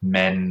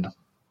men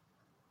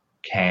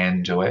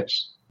can do it,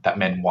 that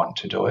men want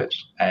to do it,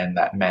 and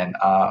that men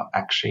are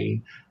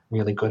actually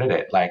really good at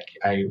it. Like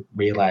I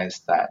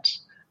realized that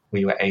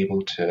we were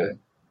able to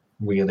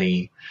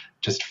really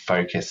just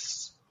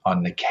focus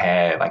on the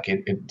care. Like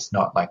it's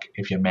not like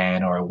if you're a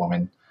man or a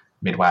woman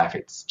midwife,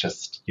 it's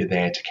just you're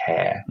there to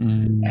care.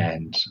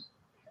 And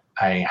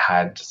I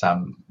had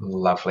some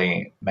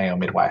lovely male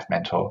midwife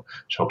mentor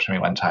talk to me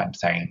one time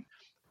saying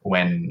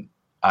when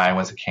I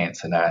was a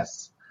cancer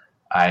nurse,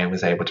 I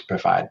was able to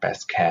provide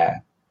best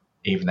care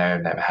even though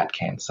I've never had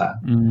cancer.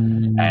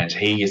 And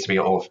he used to be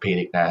an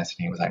orthopedic nurse,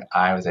 and he was like,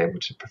 I was able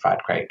to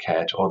provide great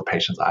care to all the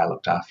patients I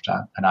looked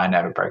after, and I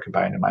never broke a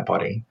bone in my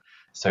body.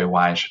 So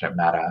why should it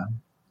matter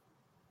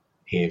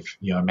if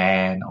you're a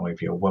man or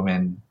if you're a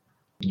woman?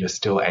 You're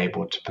still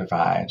able to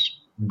provide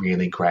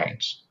really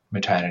great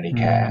maternity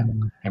care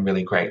and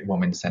really great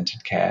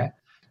woman-centered care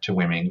to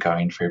women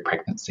going through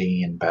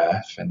pregnancy and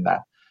birth, and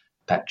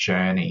that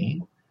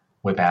journey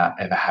without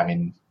ever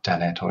having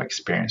done it or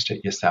experienced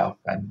it yourself.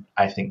 And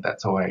I think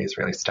that's always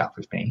really stuck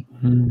with me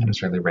and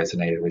it's really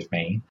resonated with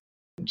me.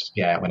 And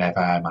yeah, whenever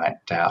I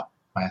might doubt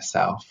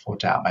myself or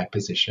doubt my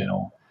position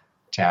or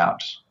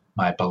doubt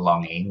my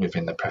belonging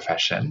within the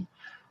profession,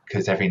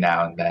 because every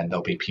now and then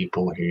there'll be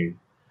people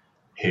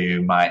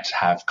who might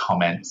have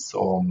comments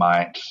or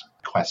might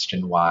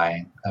question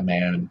why a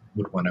man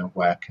would want to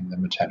work in the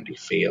maternity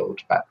field.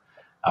 But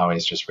I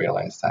always just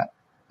realize that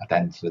at the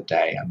end of the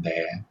day, I'm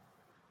there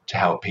to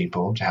help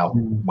people, to help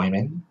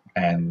women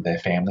and their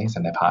families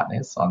and their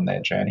partners on their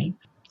journey.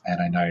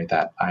 And I know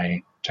that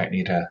I don't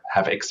need to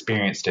have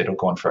experienced it or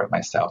gone through it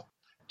myself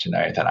to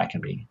know that I can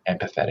be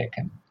empathetic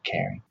and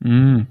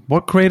caring.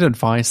 What great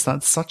advice.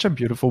 That's such a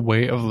beautiful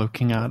way of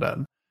looking at it.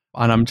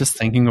 And I'm just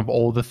thinking of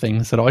all the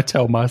things that I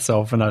tell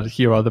myself and I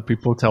hear other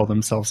people tell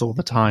themselves all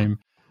the time.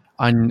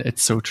 And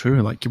it's so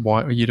true. Like,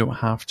 why you don't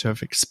have to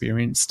have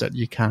experienced it.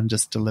 You can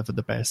just deliver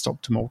the best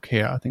optimal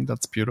care. I think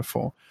that's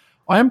beautiful.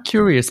 I am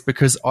curious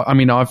because, I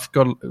mean, I've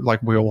got,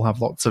 like, we all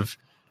have lots of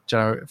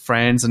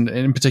friends. And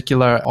in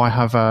particular, I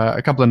have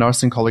a couple of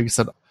nursing colleagues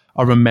that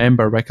I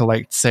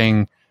recollect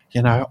saying,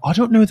 I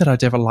don't know that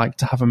I'd ever like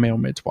to have a male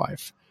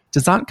midwife.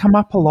 Does that come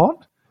up a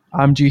lot?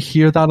 Do you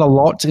hear that a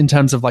lot in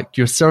terms of like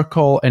your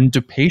circle, and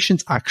do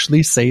patients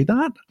actually say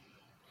that?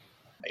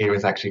 It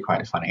was actually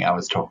quite funny. I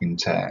was talking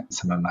to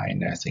some of my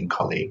nursing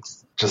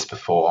colleagues just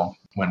before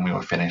when we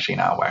were finishing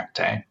our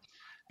workday,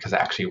 because I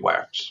actually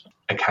worked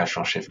a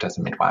casual shift as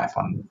a midwife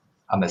on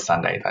the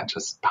Sunday that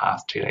just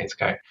passed 2 days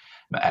ago.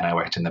 And I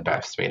worked in the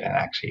birth suite and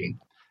actually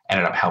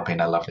ended up helping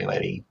a lovely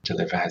lady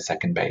deliver her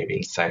second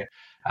baby. So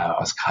I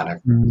was kind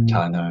of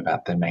telling them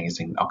about the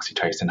amazing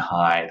oxytocin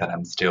high that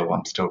I'm still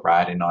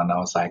riding on. I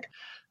was like,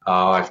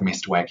 oh, I've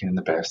missed working in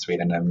the birth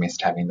suite and I've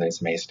missed having those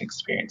amazing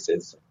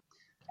experiences.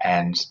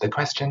 And the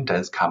question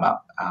does come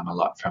up a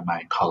lot from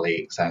my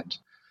colleagues. And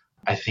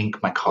I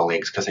think my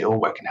colleagues, because they all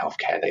work in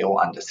healthcare, they all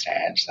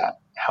understand that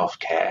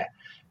healthcare,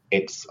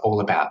 it's all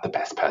about the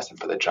best person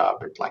for the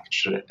job.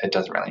 It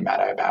doesn't really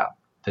matter about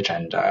the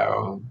gender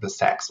or the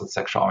sex or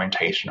sexual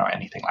orientation or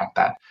anything like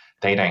that.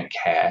 They don't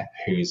care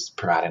who's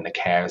providing the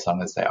care as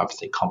long as they're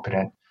obviously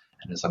competent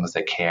and as long as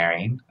they're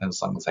caring and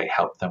as long as they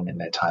help them in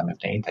their time of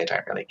need. They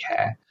don't really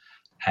care.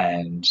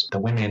 And the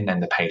women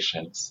and the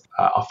patients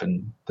are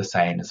often the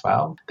same as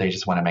well. They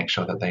just want to make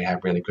sure that they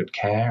have really good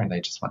care and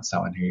they just want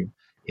someone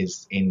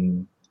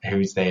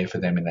who's there for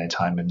them in their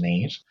time of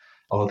need.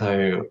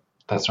 Although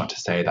that's not to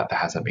say that there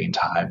hasn't been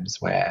times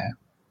where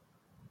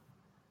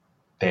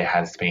there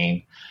has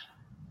been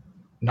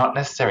not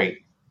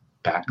necessarily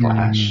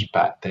backlash,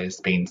 but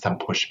there's been some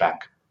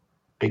pushback,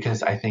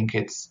 because I think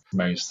it's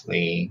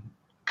mostly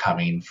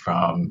coming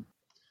from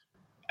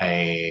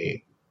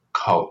a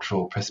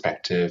cultural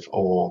perspective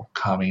or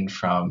coming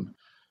from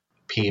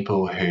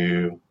people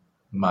who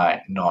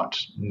might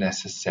not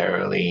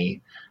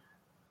necessarily,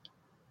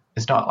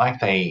 it's not like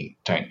they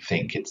don't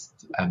think it's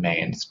a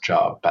man's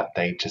job, but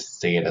they just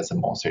see it as a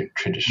more so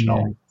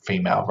traditional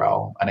female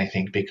role. And I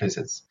think because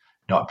it's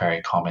not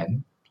very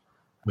common,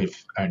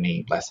 with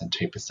only less than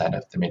 2%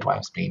 of the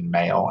midwives being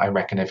male, I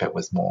reckon if it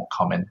was more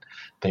common,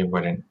 they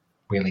wouldn't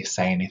really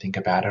say anything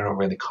about it or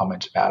really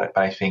comment about it.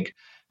 But I think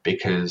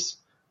because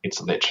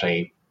it's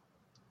literally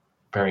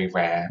very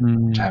rare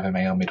to have a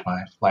male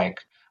midwife. Like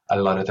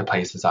a lot of the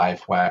places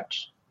I've worked,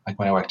 like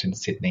when I worked in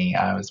Sydney,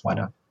 I was one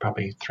of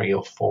probably 3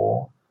 or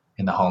 4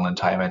 in the whole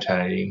entire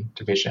maternity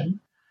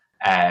division.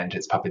 And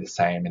it's probably the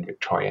same in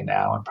Victoria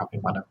now. I'm probably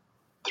one of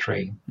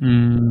 3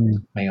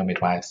 male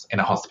midwives in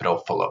a hospital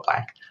full of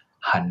like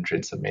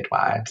hundreds of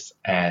midwives.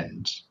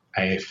 And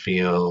I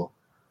feel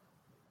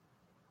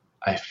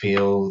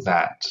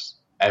that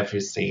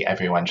obviously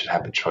everyone should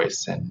have a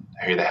choice in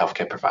who the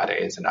healthcare provider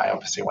is. And I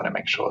obviously want to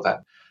make sure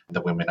that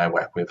the women I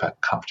work with are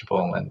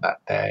comfortable and that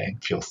they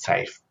feel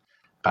safe.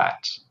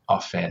 But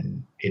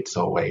often it's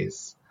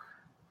always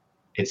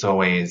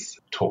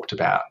talked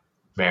about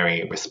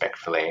very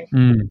respectfully.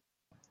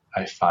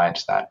 I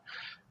find that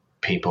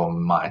people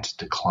might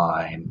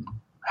decline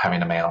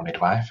having a male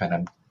midwife, and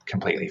I'm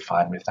completely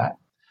fine with that.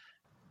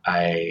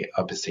 I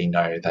obviously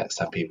know that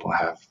some people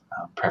have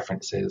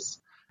preferences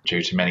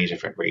due to many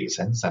different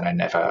reasons, and I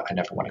never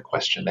want to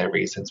question their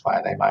reasons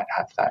why they might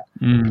have that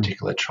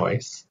particular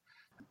choice.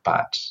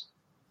 But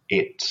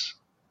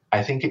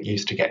I think it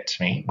used to get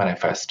to me when I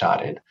first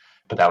started,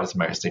 but that was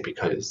mostly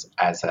because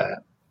as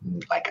a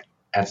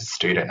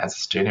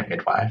student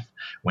midwife,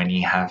 when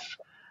you have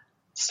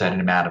a certain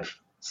amount of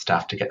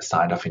stuff to get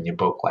signed off in your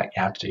book, like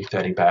you have to do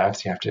 30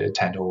 births, you have to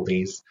attend all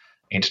these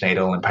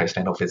antenatal and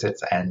postnatal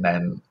visits, and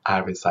then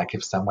I was like,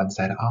 if someone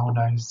said, oh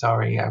no,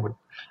 sorry, I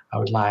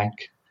would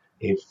like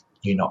if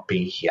you not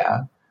be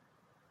here,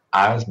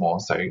 I was more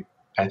so,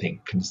 I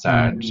think,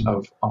 concerned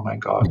of, oh my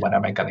God, when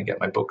am I going to get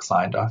my book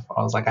signed off?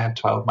 I was like, I have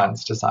 12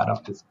 months to sign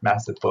off this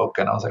massive book,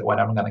 and I was like, when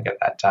am I going to get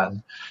that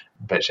done?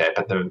 But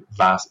the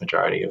vast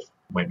majority of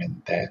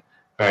women, they're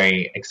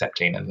very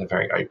accepting and they're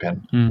very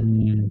open,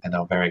 and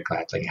they'll very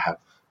gladly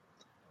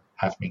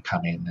have me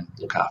come in and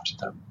look after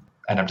them.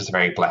 And I'm just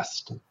very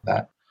blessed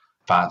that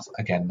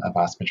a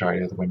vast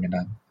majority of the women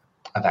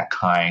are that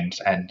kind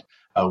and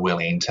are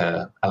willing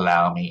to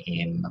allow me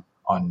in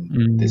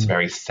on this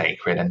very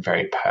sacred and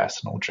very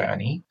personal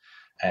journey.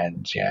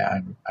 And yeah,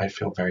 I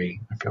feel very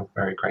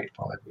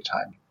grateful every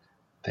time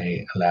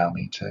they allow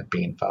me to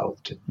be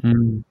involved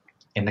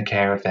in the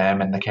care of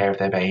them and the care of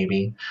their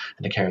baby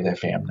and the care of their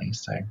family.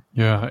 So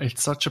yeah,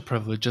 it's such a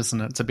privilege,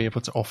 isn't it, to be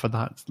able to offer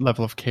that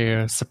level of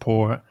care,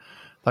 support,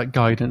 that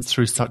guidance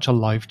through such a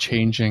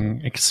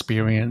life-changing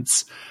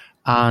experience.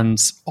 And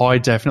I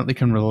definitely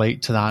can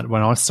relate to that.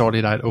 When I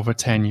started out over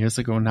 10 years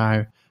ago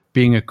now,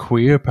 being a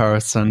queer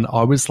person,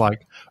 I was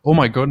like, oh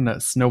my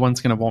goodness, no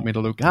one's going to want me to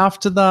look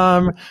after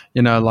them.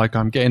 You know, like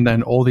I'm getting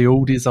then all the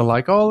oldies are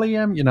like, oh,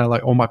 Liam, you know,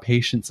 like all my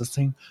patients are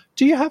saying,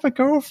 do you have a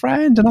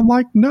girlfriend? And I'm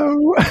like,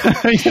 no.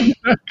 You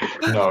know?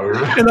 No.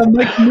 And I'm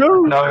like, no.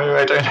 No,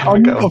 I don't have a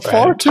I'm girlfriend.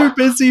 far too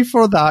busy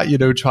for that, you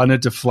know, trying to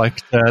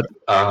deflect it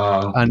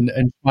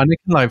and trying to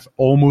like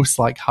almost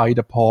like hide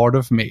a part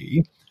of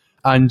me.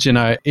 And, you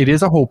know, it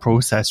is a whole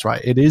process,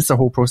 right? It is a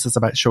whole process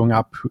about showing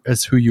up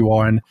as who you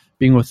are and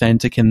being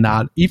authentic in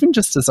that. Even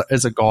just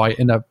as a guy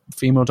in a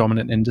female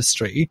dominant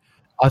industry,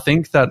 I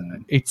think that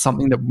it's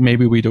something that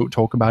maybe we don't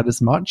talk about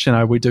as much. You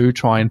know, we do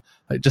try and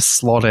like just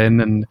slot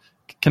in and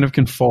kind of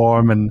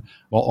conform, and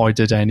well, I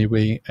did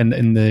anyway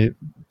in the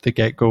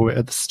get-go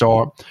at the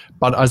start.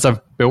 But as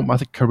I've built my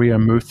career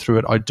and moved through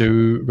it, I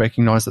do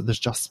recognize that there's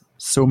just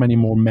so many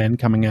more men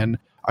coming in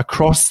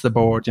across the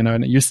board, you know,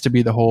 and it used to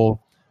be the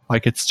whole,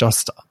 like, it's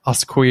just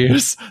us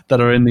queers that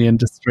are in the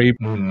industry.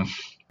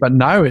 But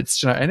now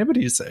it's, you know,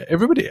 anybody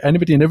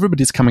and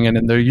everybody's coming in,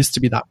 and there used to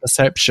be that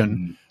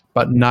perception.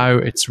 But now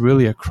it's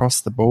really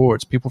across the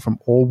board. People from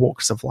all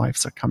walks of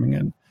life are coming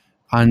in.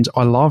 And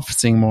I love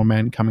seeing more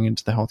men coming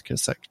into the healthcare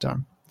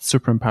sector.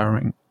 Super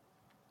empowering.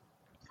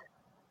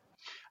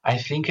 I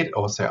think it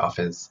also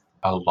offers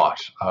a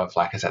lot of,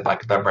 like I said,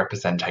 like the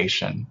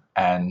representation.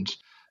 And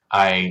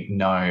I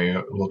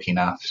know looking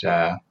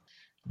after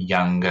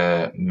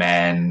younger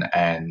men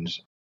and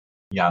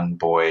young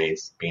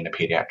boys, being a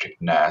pediatric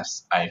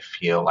nurse, I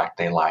feel like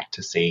they like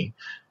to see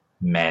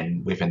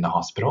men within the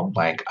hospital.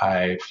 Like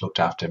I've looked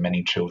after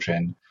many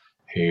children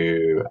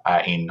who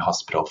are in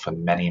hospital for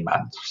many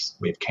months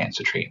with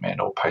cancer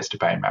treatment or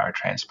post-bone marrow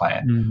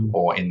transplant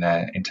or in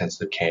the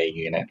intensive care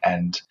unit.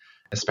 And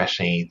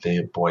especially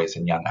the boys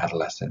and young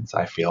adolescents,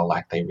 I feel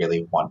like they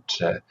really want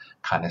to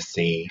kind of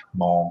see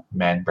more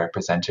men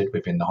represented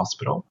within the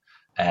hospital.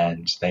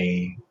 And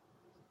they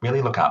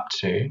really look up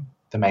to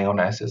the male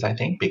nurses, I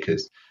think,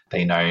 because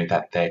they know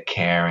that they're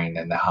caring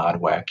and they're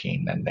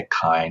hardworking and they're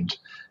kind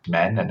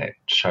men, and it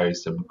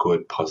shows them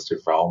good,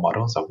 positive role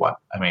models of what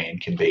a man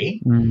can be.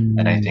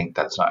 And I think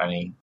that's not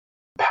only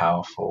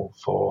powerful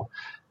for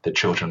the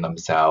children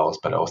themselves,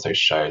 but also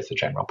shows the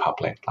general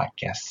public, like,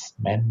 yes,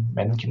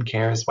 men can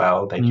care as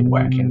well. They can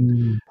work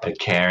in a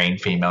caring,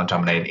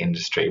 female-dominated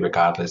industry,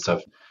 regardless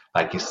of,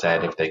 like you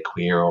said, if they're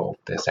queer or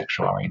their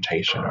sexual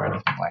orientation or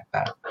anything like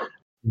that.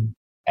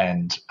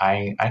 And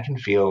I can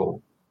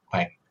feel,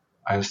 like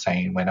I was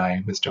saying, when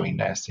I was doing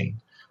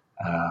nursing,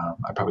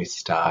 I probably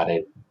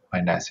started my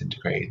nursing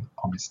degree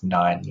almost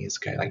 9 years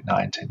ago, like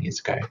 10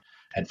 years ago,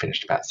 and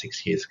finished about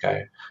 6 years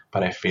ago.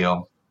 But I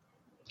feel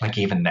like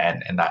even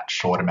then, in that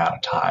short amount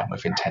of time,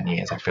 within 10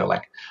 years, I feel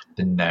like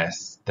the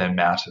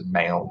amount of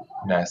male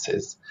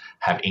nurses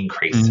have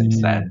increased since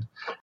then.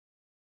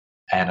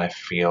 And I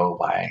feel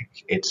like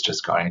it's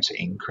just going to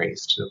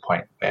increase to the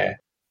point where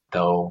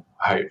there'll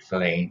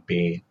hopefully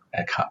be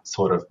a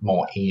sort of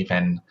more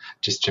even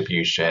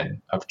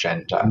distribution of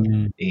gender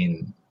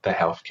in the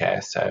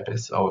healthcare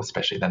service, or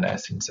especially the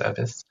nursing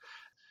service,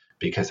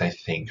 because I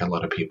think a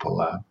lot of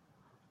people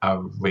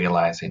are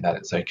realizing that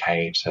it's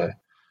okay to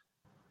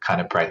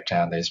kind of break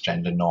down those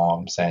gender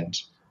norms,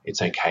 and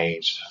it's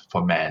okay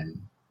for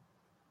men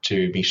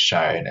to be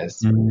shown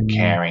as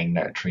caring,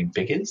 nurturing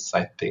figures.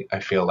 I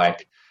feel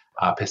like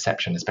our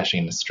perception, especially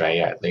in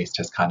Australia at least,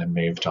 has kind of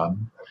moved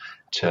on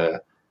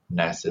to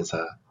nurses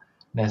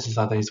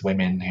are those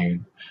women who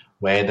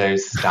wear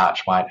those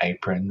starch white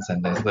aprons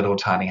and those little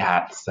tiny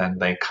hats, and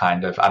they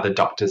kind of are the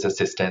doctor's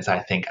assistants. I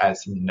think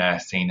as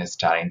nursing is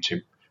starting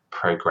to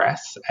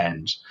progress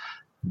and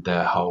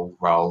the whole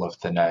role of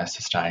the nurse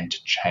is starting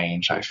to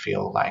change, I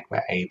feel like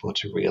we're able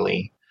to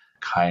really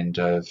kind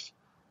of,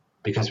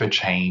 because we're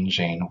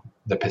changing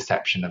the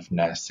perception of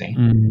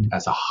nursing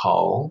as a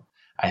whole,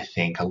 I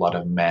think a lot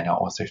of men are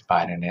also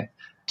finding it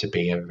to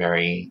be a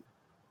very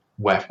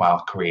worthwhile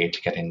career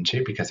to get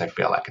into, because I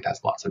feel like it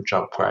has lots of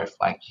job growth.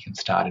 Like you can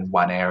start in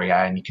one area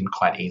and you can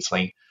quite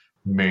easily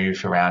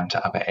move around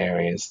to other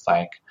areas.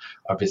 Like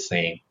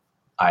obviously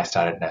I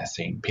started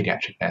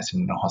pediatric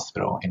nursing in a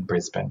hospital in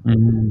Brisbane,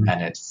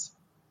 and it's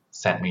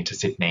sent me to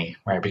Sydney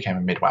where I became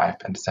a midwife,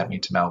 and sent me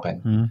to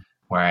Melbourne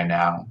where I'm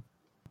now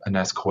a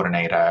nurse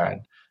coordinator,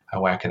 and I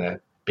work at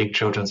a big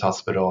children's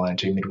hospital and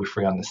do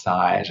midwifery on the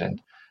side.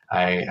 And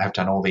I have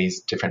done all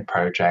these different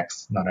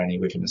projects, not only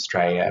within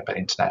Australia, but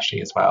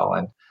internationally as well.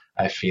 And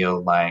I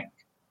feel like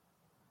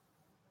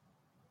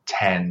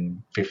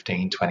 10,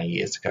 15, 20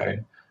 years ago,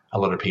 a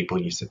lot of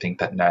people used to think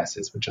that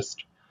nurses would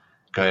just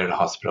go to the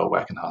hospital,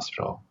 work in the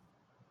hospital,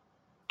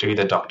 do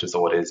the doctor's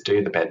orders,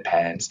 do the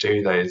bedpans,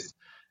 do those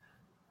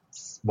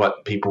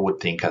what people would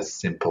think as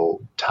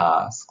simple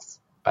tasks.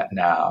 But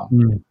now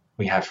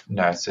we have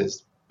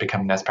nurses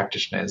becoming nurse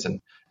practitioners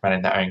and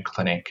running their own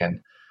clinic,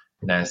 and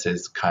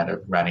nurses kind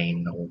of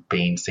running or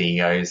being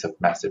CEOs of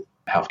massive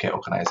healthcare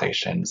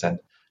organizations, and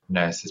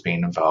nurses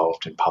being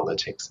involved in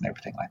politics and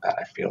everything like that.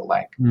 I feel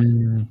like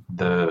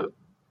the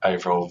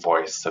overall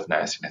voice of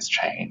nursing has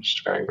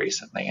changed very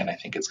recently, and I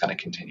think it's going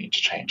to continue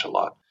to change a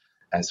lot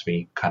as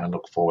we kind of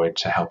look forward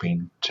to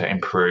helping to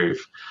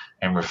improve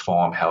and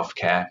reform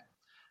healthcare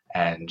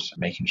and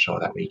making sure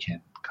that we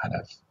can kind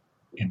of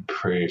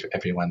improve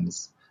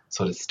everyone's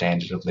sort of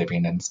standard of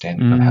living and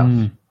standard of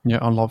health. Yeah,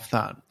 I love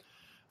that.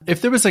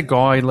 If there was a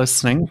guy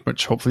listening,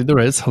 which hopefully there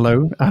is,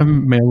 hello,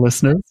 male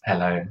listeners.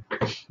 Hello.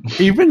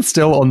 Even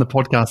still on the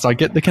podcast, I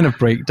get the kind of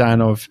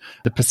breakdown of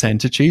the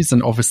percentages,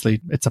 and obviously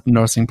it's a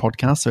nursing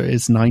podcast, so it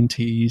is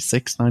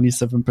 96,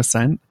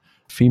 97%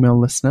 female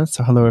listeners.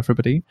 So hello,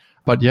 everybody.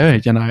 But yeah,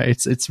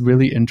 it's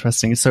really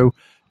interesting. So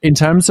in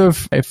terms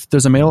of if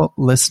there's a male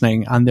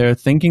listening and they're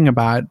thinking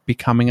about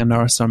becoming a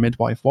nurse or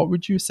midwife, what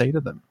would you say to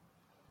them?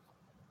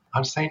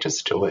 I'd say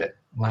just do it.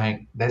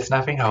 Like, there's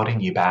nothing holding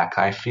you back.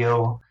 I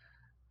feel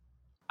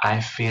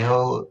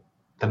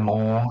the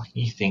more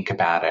you think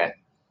about it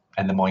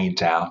and the more you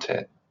doubt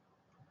it,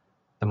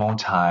 the more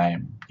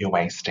time you're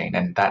wasting.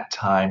 And that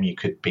time you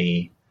could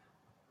be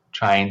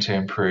trying to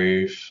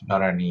improve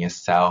not only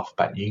yourself,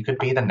 but you could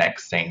be the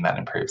next thing that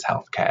improves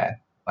healthcare.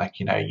 Like,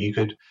 you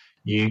could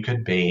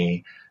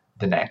be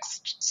the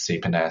next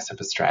super nurse of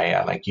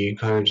Australia. Like, you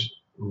could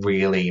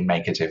really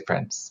make a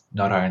difference,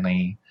 not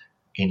only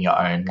in your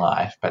own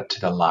life, but to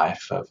the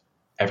life of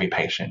every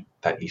patient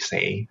that you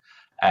see.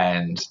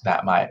 And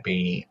that might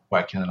be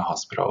working in a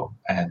hospital,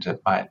 and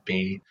it might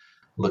be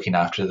looking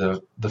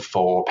after the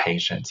 4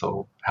 patients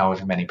or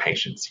however many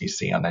patients you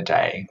see on a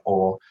day.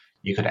 Or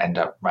you could end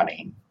up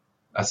running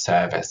a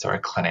service or a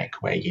clinic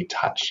where you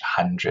touch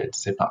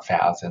hundreds, if not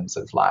thousands,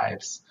 of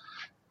lives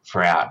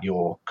throughout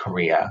your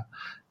career.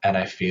 And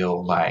I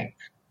feel like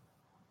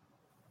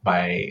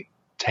by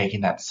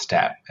taking that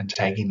step and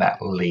taking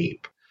that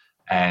leap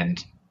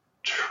and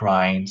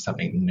trying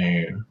something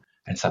new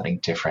and something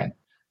different,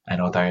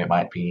 and although it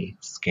might be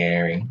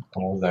scary,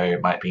 although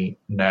it might be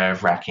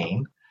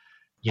nerve-wracking,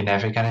 you're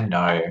never going to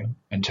know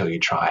until you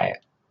try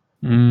it.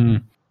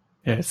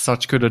 Yeah, it's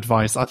such good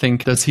advice. I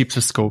think there's heaps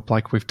of scope,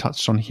 like we've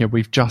touched on here.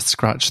 We've just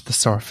scratched the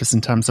surface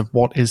in terms of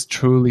what is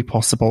truly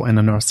possible in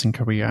a nursing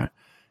career.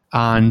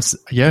 And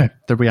yeah,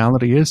 the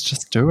reality is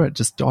just do it.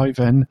 Just dive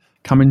in.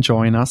 Come and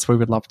join us. We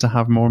would love to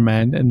have more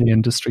men in the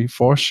industry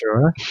for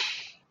sure,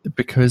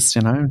 because,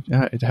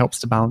 it helps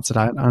to balance it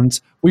out. And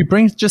we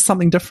bring just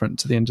something different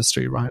to the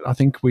industry, right? I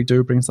think we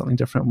do bring something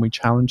different, and we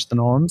challenge the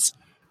norms.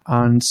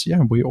 And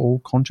yeah, we all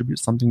contribute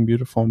something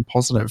beautiful and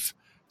positive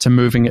to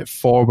moving it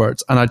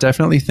forward. And I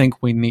definitely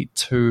think we need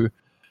to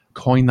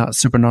coin that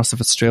Super Nurse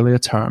of Australia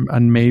term,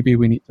 and maybe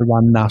we need to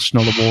run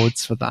national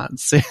awards for that.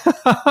 See,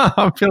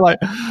 I feel like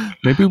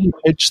maybe we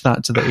pitch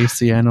that to the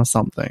ACN or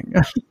something.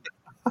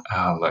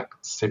 Oh, look,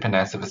 Super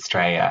Nurse of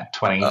Australia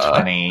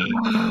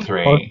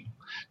 2023.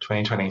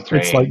 2023.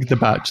 It's like The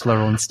Bachelor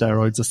on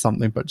steroids or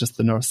something, but just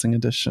the nursing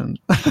edition.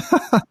 I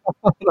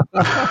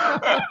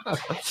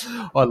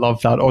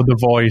love that. Or The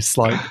Voice.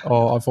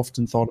 I've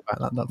often thought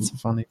about that. That's so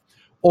funny.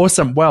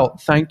 Awesome. Well,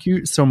 thank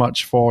you so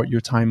much for your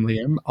time,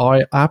 Liam.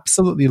 I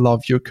absolutely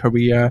love your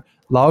career,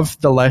 love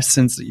the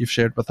lessons that you've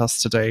shared with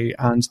us today,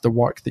 and the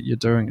work that you're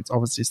doing. It's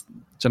obviously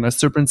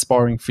super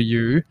inspiring for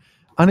you.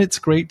 And it's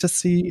great to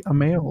see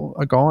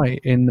a guy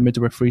in the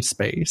midwifery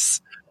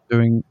space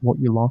doing what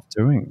you love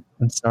doing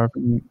and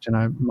serving,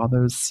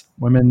 mothers,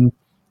 women,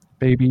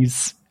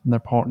 babies, and their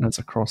partners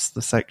across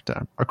the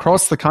sector,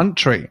 across the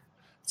country.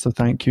 So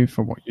thank you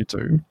for what you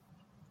do.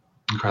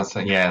 Across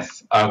the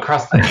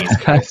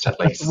East Coast at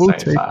least so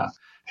far.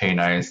 Who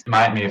knows?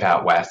 Might move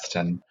out west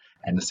and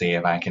see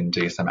if I can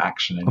do some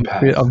action in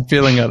Perth. I'm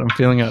feeling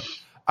it.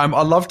 I'd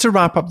love to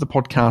wrap up the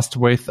podcast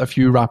with a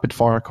few rapid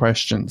fire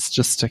questions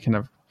just to kind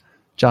of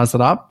jazz it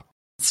up.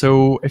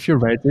 So if you're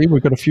ready,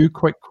 we've got a few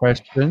quick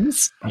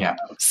questions. Yeah.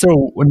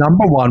 So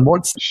number one,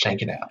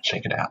 Shake it out.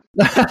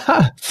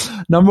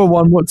 Number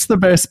one, what's the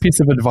best piece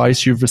of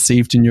advice you've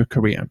received in your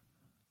career?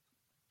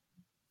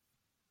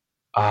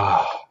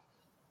 I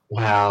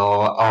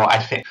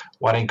think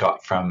what I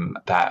got from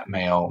that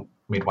male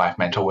midwife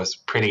mentor was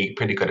pretty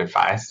good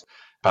advice.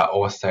 But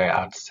also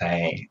I would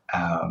say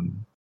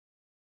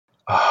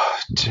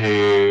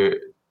to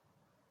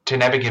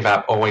never give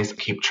up, always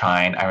keep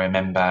trying. I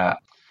remember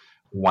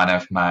one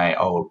of my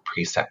old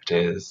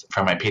preceptors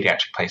from my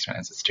pediatric placement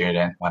as a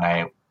student, when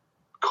I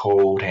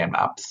called him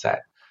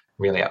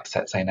really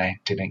upset, saying I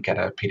didn't get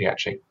a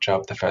pediatric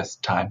job the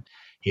first time,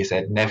 he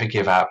said, never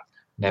give up,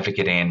 never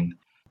get in,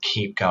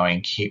 keep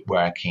going, keep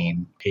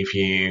working.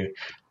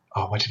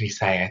 What did he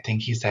say? I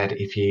think he said,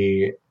 if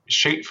you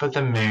shoot for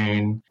the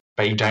moon,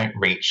 but you don't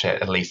reach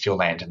it, at least you'll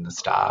land in the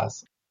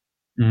stars.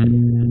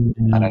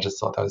 And I Mm. just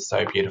thought that was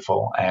so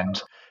beautiful.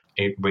 And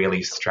it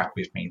really struck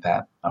with me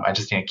that I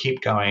just need to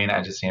keep going.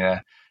 I just need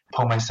to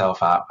pull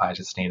myself up. I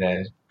just need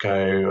to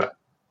go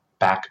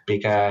back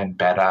bigger and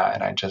better.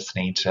 And I just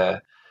need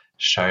to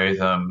show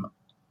them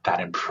that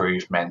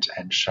improvement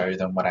and show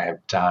them what I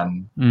have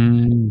done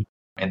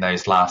in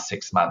those last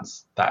 6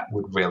 months that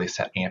would really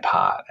set me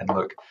apart. And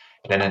look,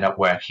 it ended up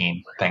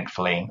working,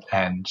 thankfully,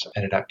 and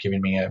ended up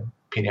giving me a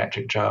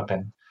pediatric job.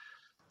 And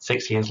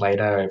 6 years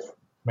later, I've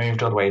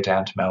moved all the way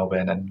down to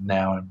Melbourne, and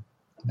now I'm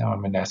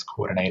a nurse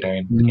coordinator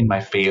in my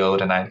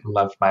field, and I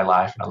love my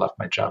life and I love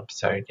my job.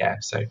 So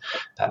so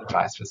that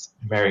advice was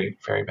very,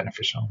 very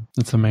beneficial.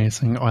 It's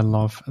amazing. I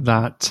love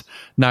that.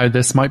 Now,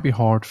 this might be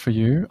hard for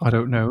you. I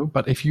don't know.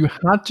 But if you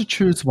had to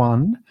choose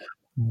one,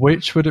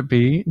 which would it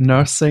be?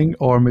 Nursing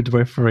or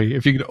midwifery?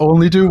 If you could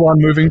only do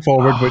one moving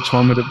forward, which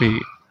one would it be?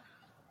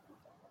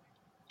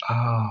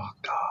 Oh,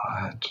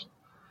 God.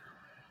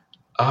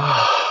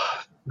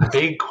 Oh, the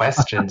big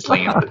questions,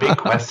 Liam. The big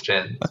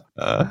questions.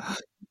 I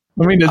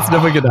mean, it's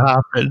never going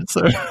to happen.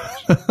 So,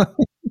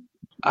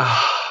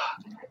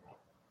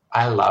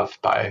 I love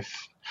both,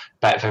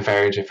 but for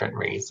very different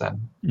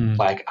reason.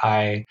 Like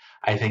I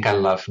think I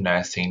love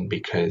nursing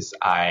because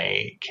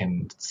I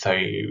can so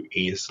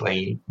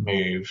easily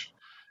move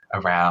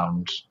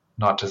around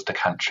not just the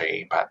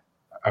country, but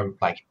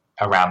like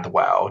around the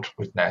world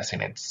with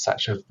nursing. It's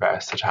such a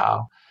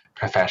versatile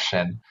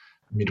profession.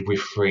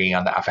 Midwifery,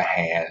 on the other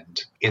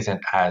hand,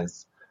 isn't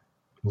as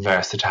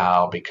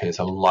versatile because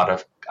a lot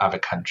of other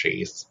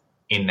countries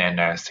in their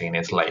nursing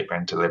is labour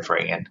and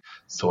delivery and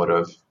sort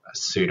of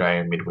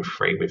pseudo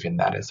midwifery within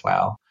that as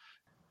well.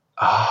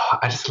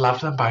 I just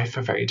love them both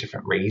for very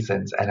different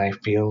reasons, and I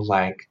feel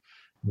like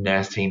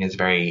nursing is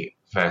very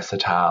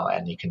versatile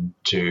and you can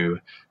do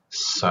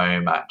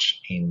so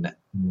much in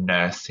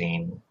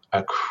nursing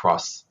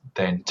across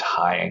the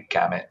entire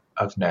gamut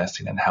of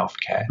nursing and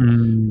healthcare,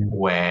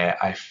 where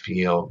I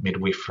feel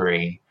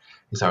midwifery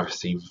is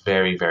obviously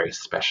very, very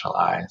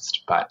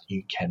specialized, but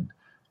you can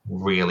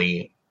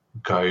really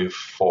go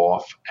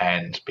forth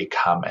and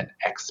become an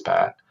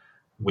expert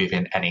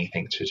within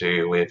anything to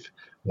do with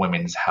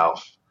women's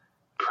health,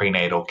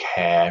 prenatal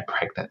care,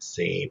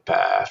 pregnancy,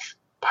 birth,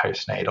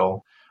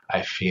 postnatal.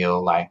 I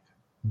feel like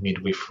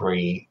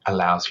midwifery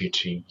allows you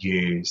to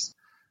use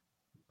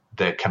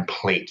the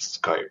complete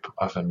scope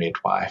of a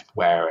midwife,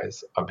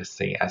 whereas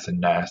obviously as a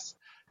nurse,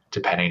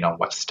 depending on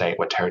what state,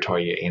 what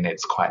territory you're in,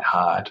 it's quite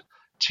hard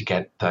to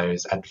get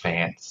those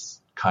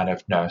advanced kind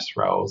of nurse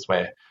roles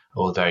where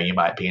although you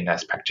might be a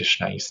nurse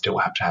practitioner, you still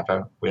have to have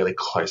a really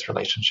close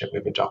relationship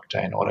with a doctor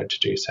in order to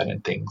do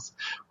certain things.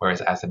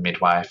 Whereas as a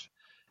midwife,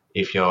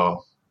 if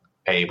you're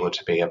able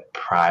to be a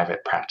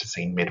private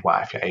practicing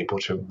midwife, you're able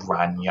to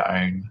run your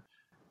own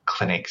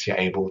clinics, you're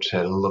able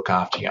to look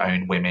after your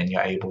own women,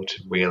 you're able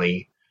to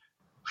really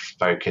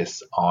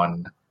focus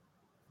on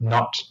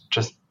not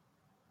just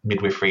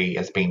midwifery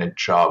as being a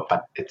job,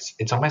 but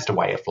it's almost a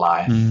way of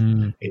life.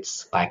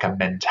 It's like a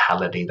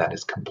mentality that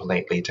is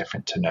completely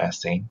different to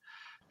nursing,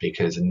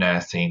 because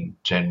nursing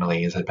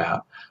generally is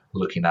about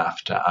looking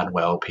after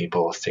unwell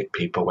people, sick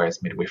people,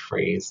 whereas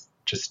midwifery is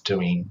just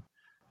doing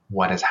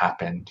what has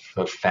happened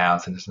for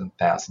thousands and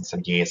thousands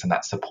of years, and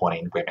that's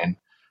supporting women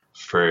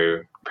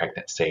through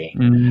pregnancy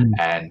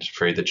and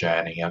through the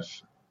journey of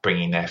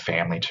bringing their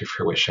family to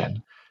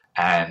fruition.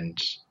 And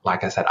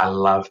like I said, I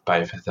love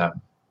both of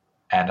them,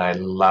 and I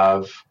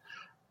love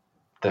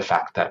the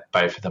fact that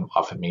both of them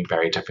offer me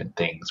very different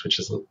things, which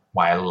is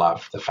why I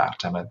love the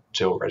fact I'm a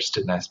dual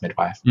registered nurse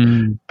midwife.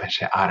 But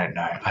yeah, I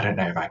don't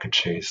know if I could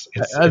choose.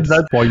 That's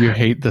why you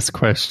hate this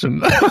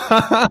question.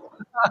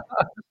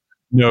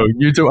 No,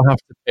 you don't have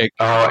to pick.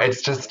 Oh,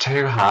 it's just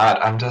too hard.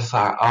 I'm just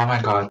like, oh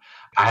my God.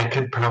 I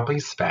could probably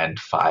spend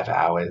 5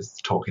 hours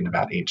talking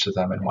about each of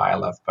them and why I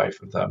love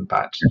both of them.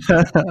 But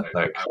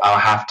look, I'll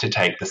have to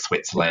take the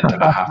Switzerland,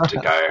 and I have to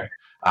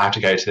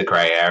go to the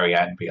grey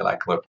area and be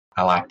like, look,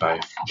 I like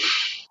both.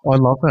 I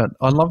love it.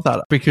 I love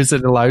that because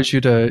it allows you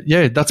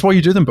to, that's why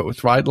you do them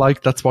both, right?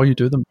 Like, that's why you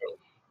do them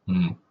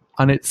both.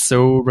 And it's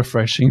so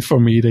refreshing for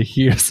me to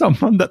hear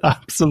someone that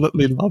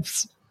absolutely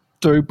loves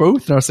doing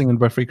both nursing and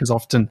midwifery, because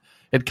often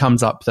it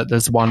comes up that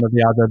there's one or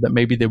the other that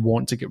maybe they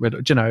want to get rid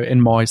of, in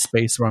my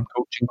space where I'm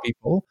coaching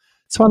people.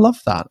 So I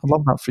love that. I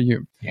love that for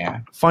you.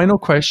 Yeah. Final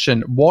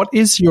question. What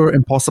is your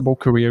impossible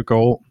career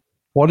goal?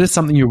 What is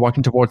something you're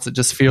working towards that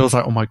just feels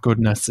like, oh my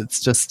goodness,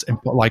 it's just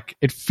like,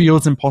 it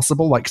feels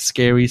impossible, like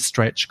scary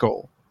stretch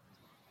goal?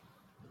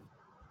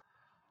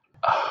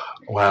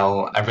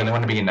 Well, I really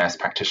want to be a nurse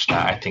practitioner.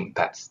 I think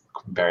that's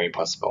very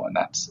possible, and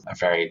that's a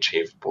very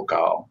achievable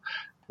goal.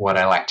 What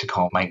I like to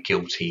call my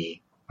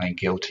guilty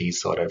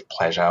sort of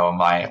pleasure, or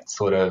my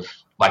sort of,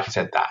 like you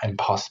said, that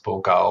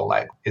impossible goal.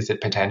 Like, is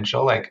it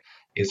potential? Like,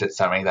 is it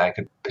something that I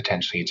could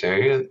potentially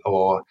do?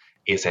 Or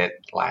is it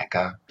like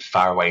a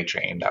faraway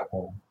dream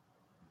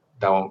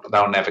they'll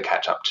never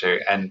catch up to?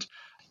 And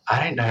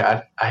I don't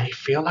know. I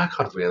feel like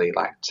I'd really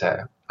like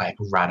to like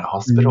run a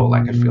hospital.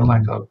 Like, I feel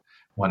like I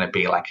want to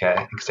be like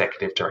a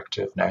executive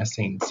director of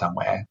nursing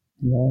somewhere.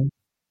 Yeah.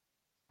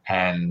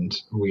 and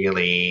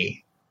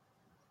really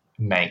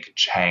make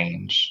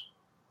change,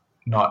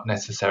 not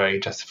necessarily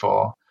just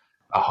for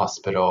a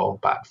hospital,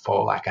 but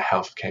for like a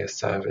healthcare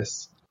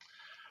service,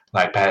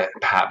 like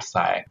perhaps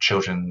like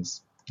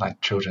children's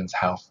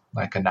health,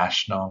 like a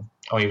national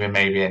or even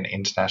maybe an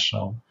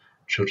international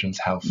children's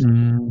health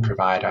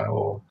provider,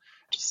 or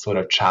just sort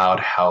of child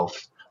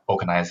health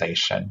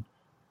organization,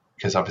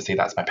 because obviously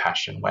that's my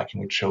passion,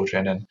 working with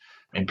children and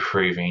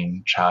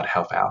improving child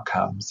health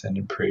outcomes and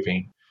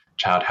improving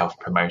child health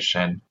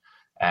promotion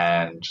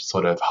and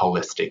sort of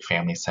holistic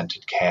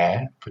family-centered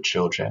care for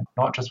children,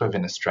 not just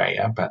within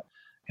Australia, but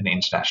in an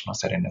international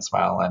setting as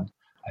well. And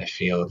I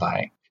feel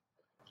like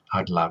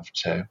I'd love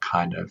to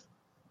kind of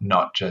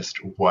not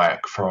just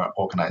work for an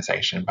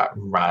organization, but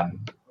run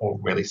or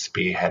really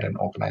spearhead an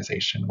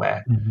organization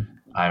where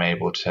I'm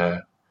able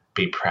to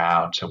be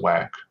proud to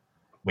work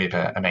with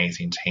an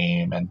amazing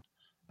team and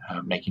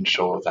making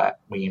sure that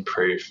we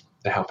improve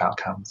the health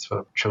outcomes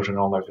for children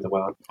all over the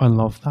world. I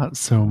love that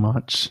so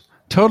much.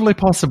 Totally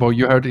possible.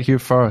 You heard it here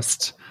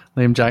first.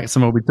 Liam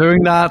Jackson will be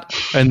doing that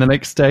in the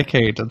next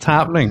decade. It's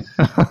happening.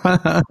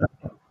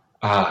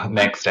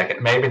 Next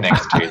decade, maybe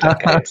next 2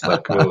 decades.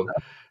 Look,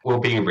 we'll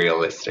be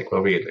realistic.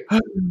 We'll be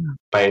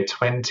by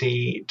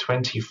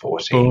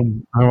 2040.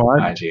 Boom. All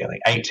right. Ideally,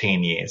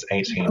 18 years.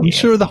 I'm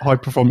sure the High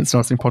Performance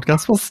Nursing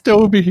Podcast will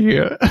still be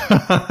here.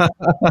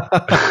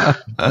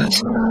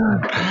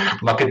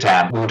 Lock it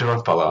down. We'll do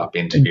a follow-up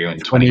interview in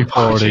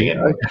 2040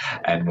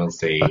 and we'll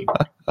see.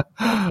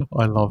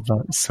 I love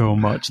that so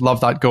much.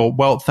 Love that goal.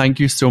 Well, thank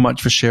you so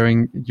much for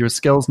sharing your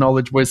skills,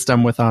 knowledge,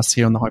 wisdom with us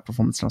here on the High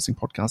Performance Nursing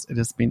Podcast. It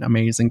has been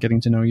amazing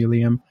getting to know you,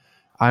 Liam.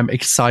 I'm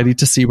excited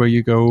to see where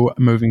you go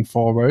moving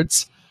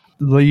forwards.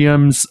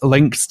 Liam's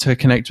links to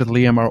connect with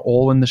Liam are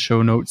all in the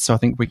show notes, so I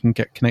think we can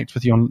connect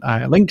with you on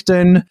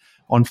LinkedIn,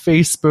 on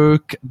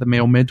Facebook, The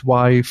Male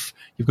Midwife.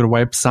 You've got a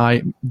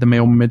website,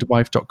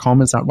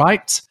 themalemidwife.com. Is that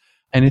right?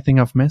 Anything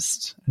I've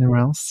missed? Anywhere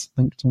else?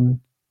 LinkedIn?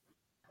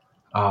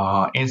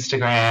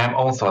 Instagram,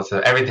 all sorts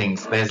of everything.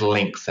 There's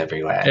links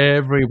everywhere.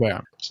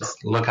 Everywhere.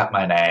 Just look up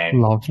my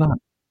name. Love that.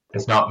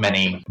 There's not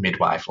many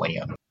Midwife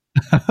Liam.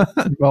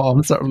 Well,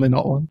 I'm certainly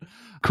not one.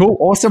 Cool.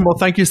 Awesome. Well,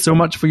 thank you so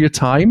much for your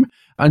time.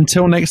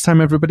 Until next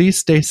time, everybody,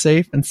 stay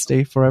safe and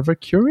stay forever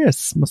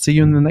curious. We'll see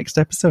you in the next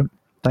episode.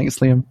 Thanks,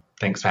 Liam.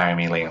 Thanks for having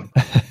me, Liam.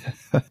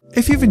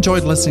 If you've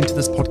enjoyed listening to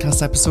this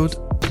podcast episode,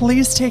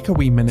 please take a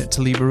wee minute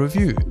to leave a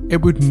review.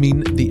 It would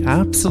mean the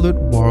absolute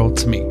world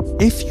to me.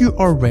 If you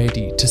are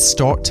ready to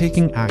start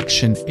taking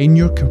action in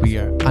your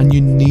career and you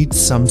need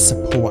some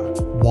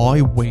support,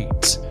 why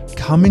wait?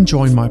 Come and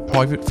join my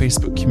private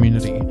Facebook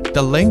community.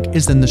 The link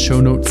is in the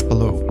show notes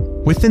below.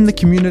 Within the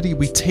community,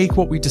 we take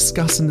what we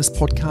discuss in this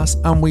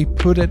podcast and we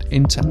put it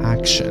into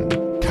action.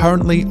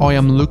 Currently, I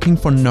am looking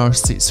for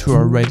nurses who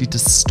are ready to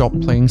stop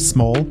playing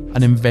small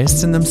and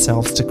invest in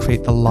themselves to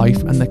create the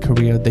life and the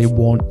career they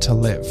want to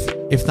live.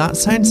 If that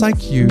sounds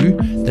like you,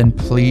 then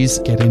please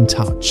get in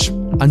touch.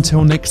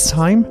 Until next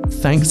time,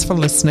 thanks for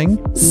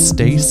listening,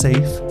 stay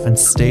safe, and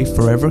stay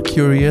forever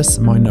curious,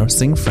 my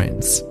nursing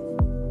friends.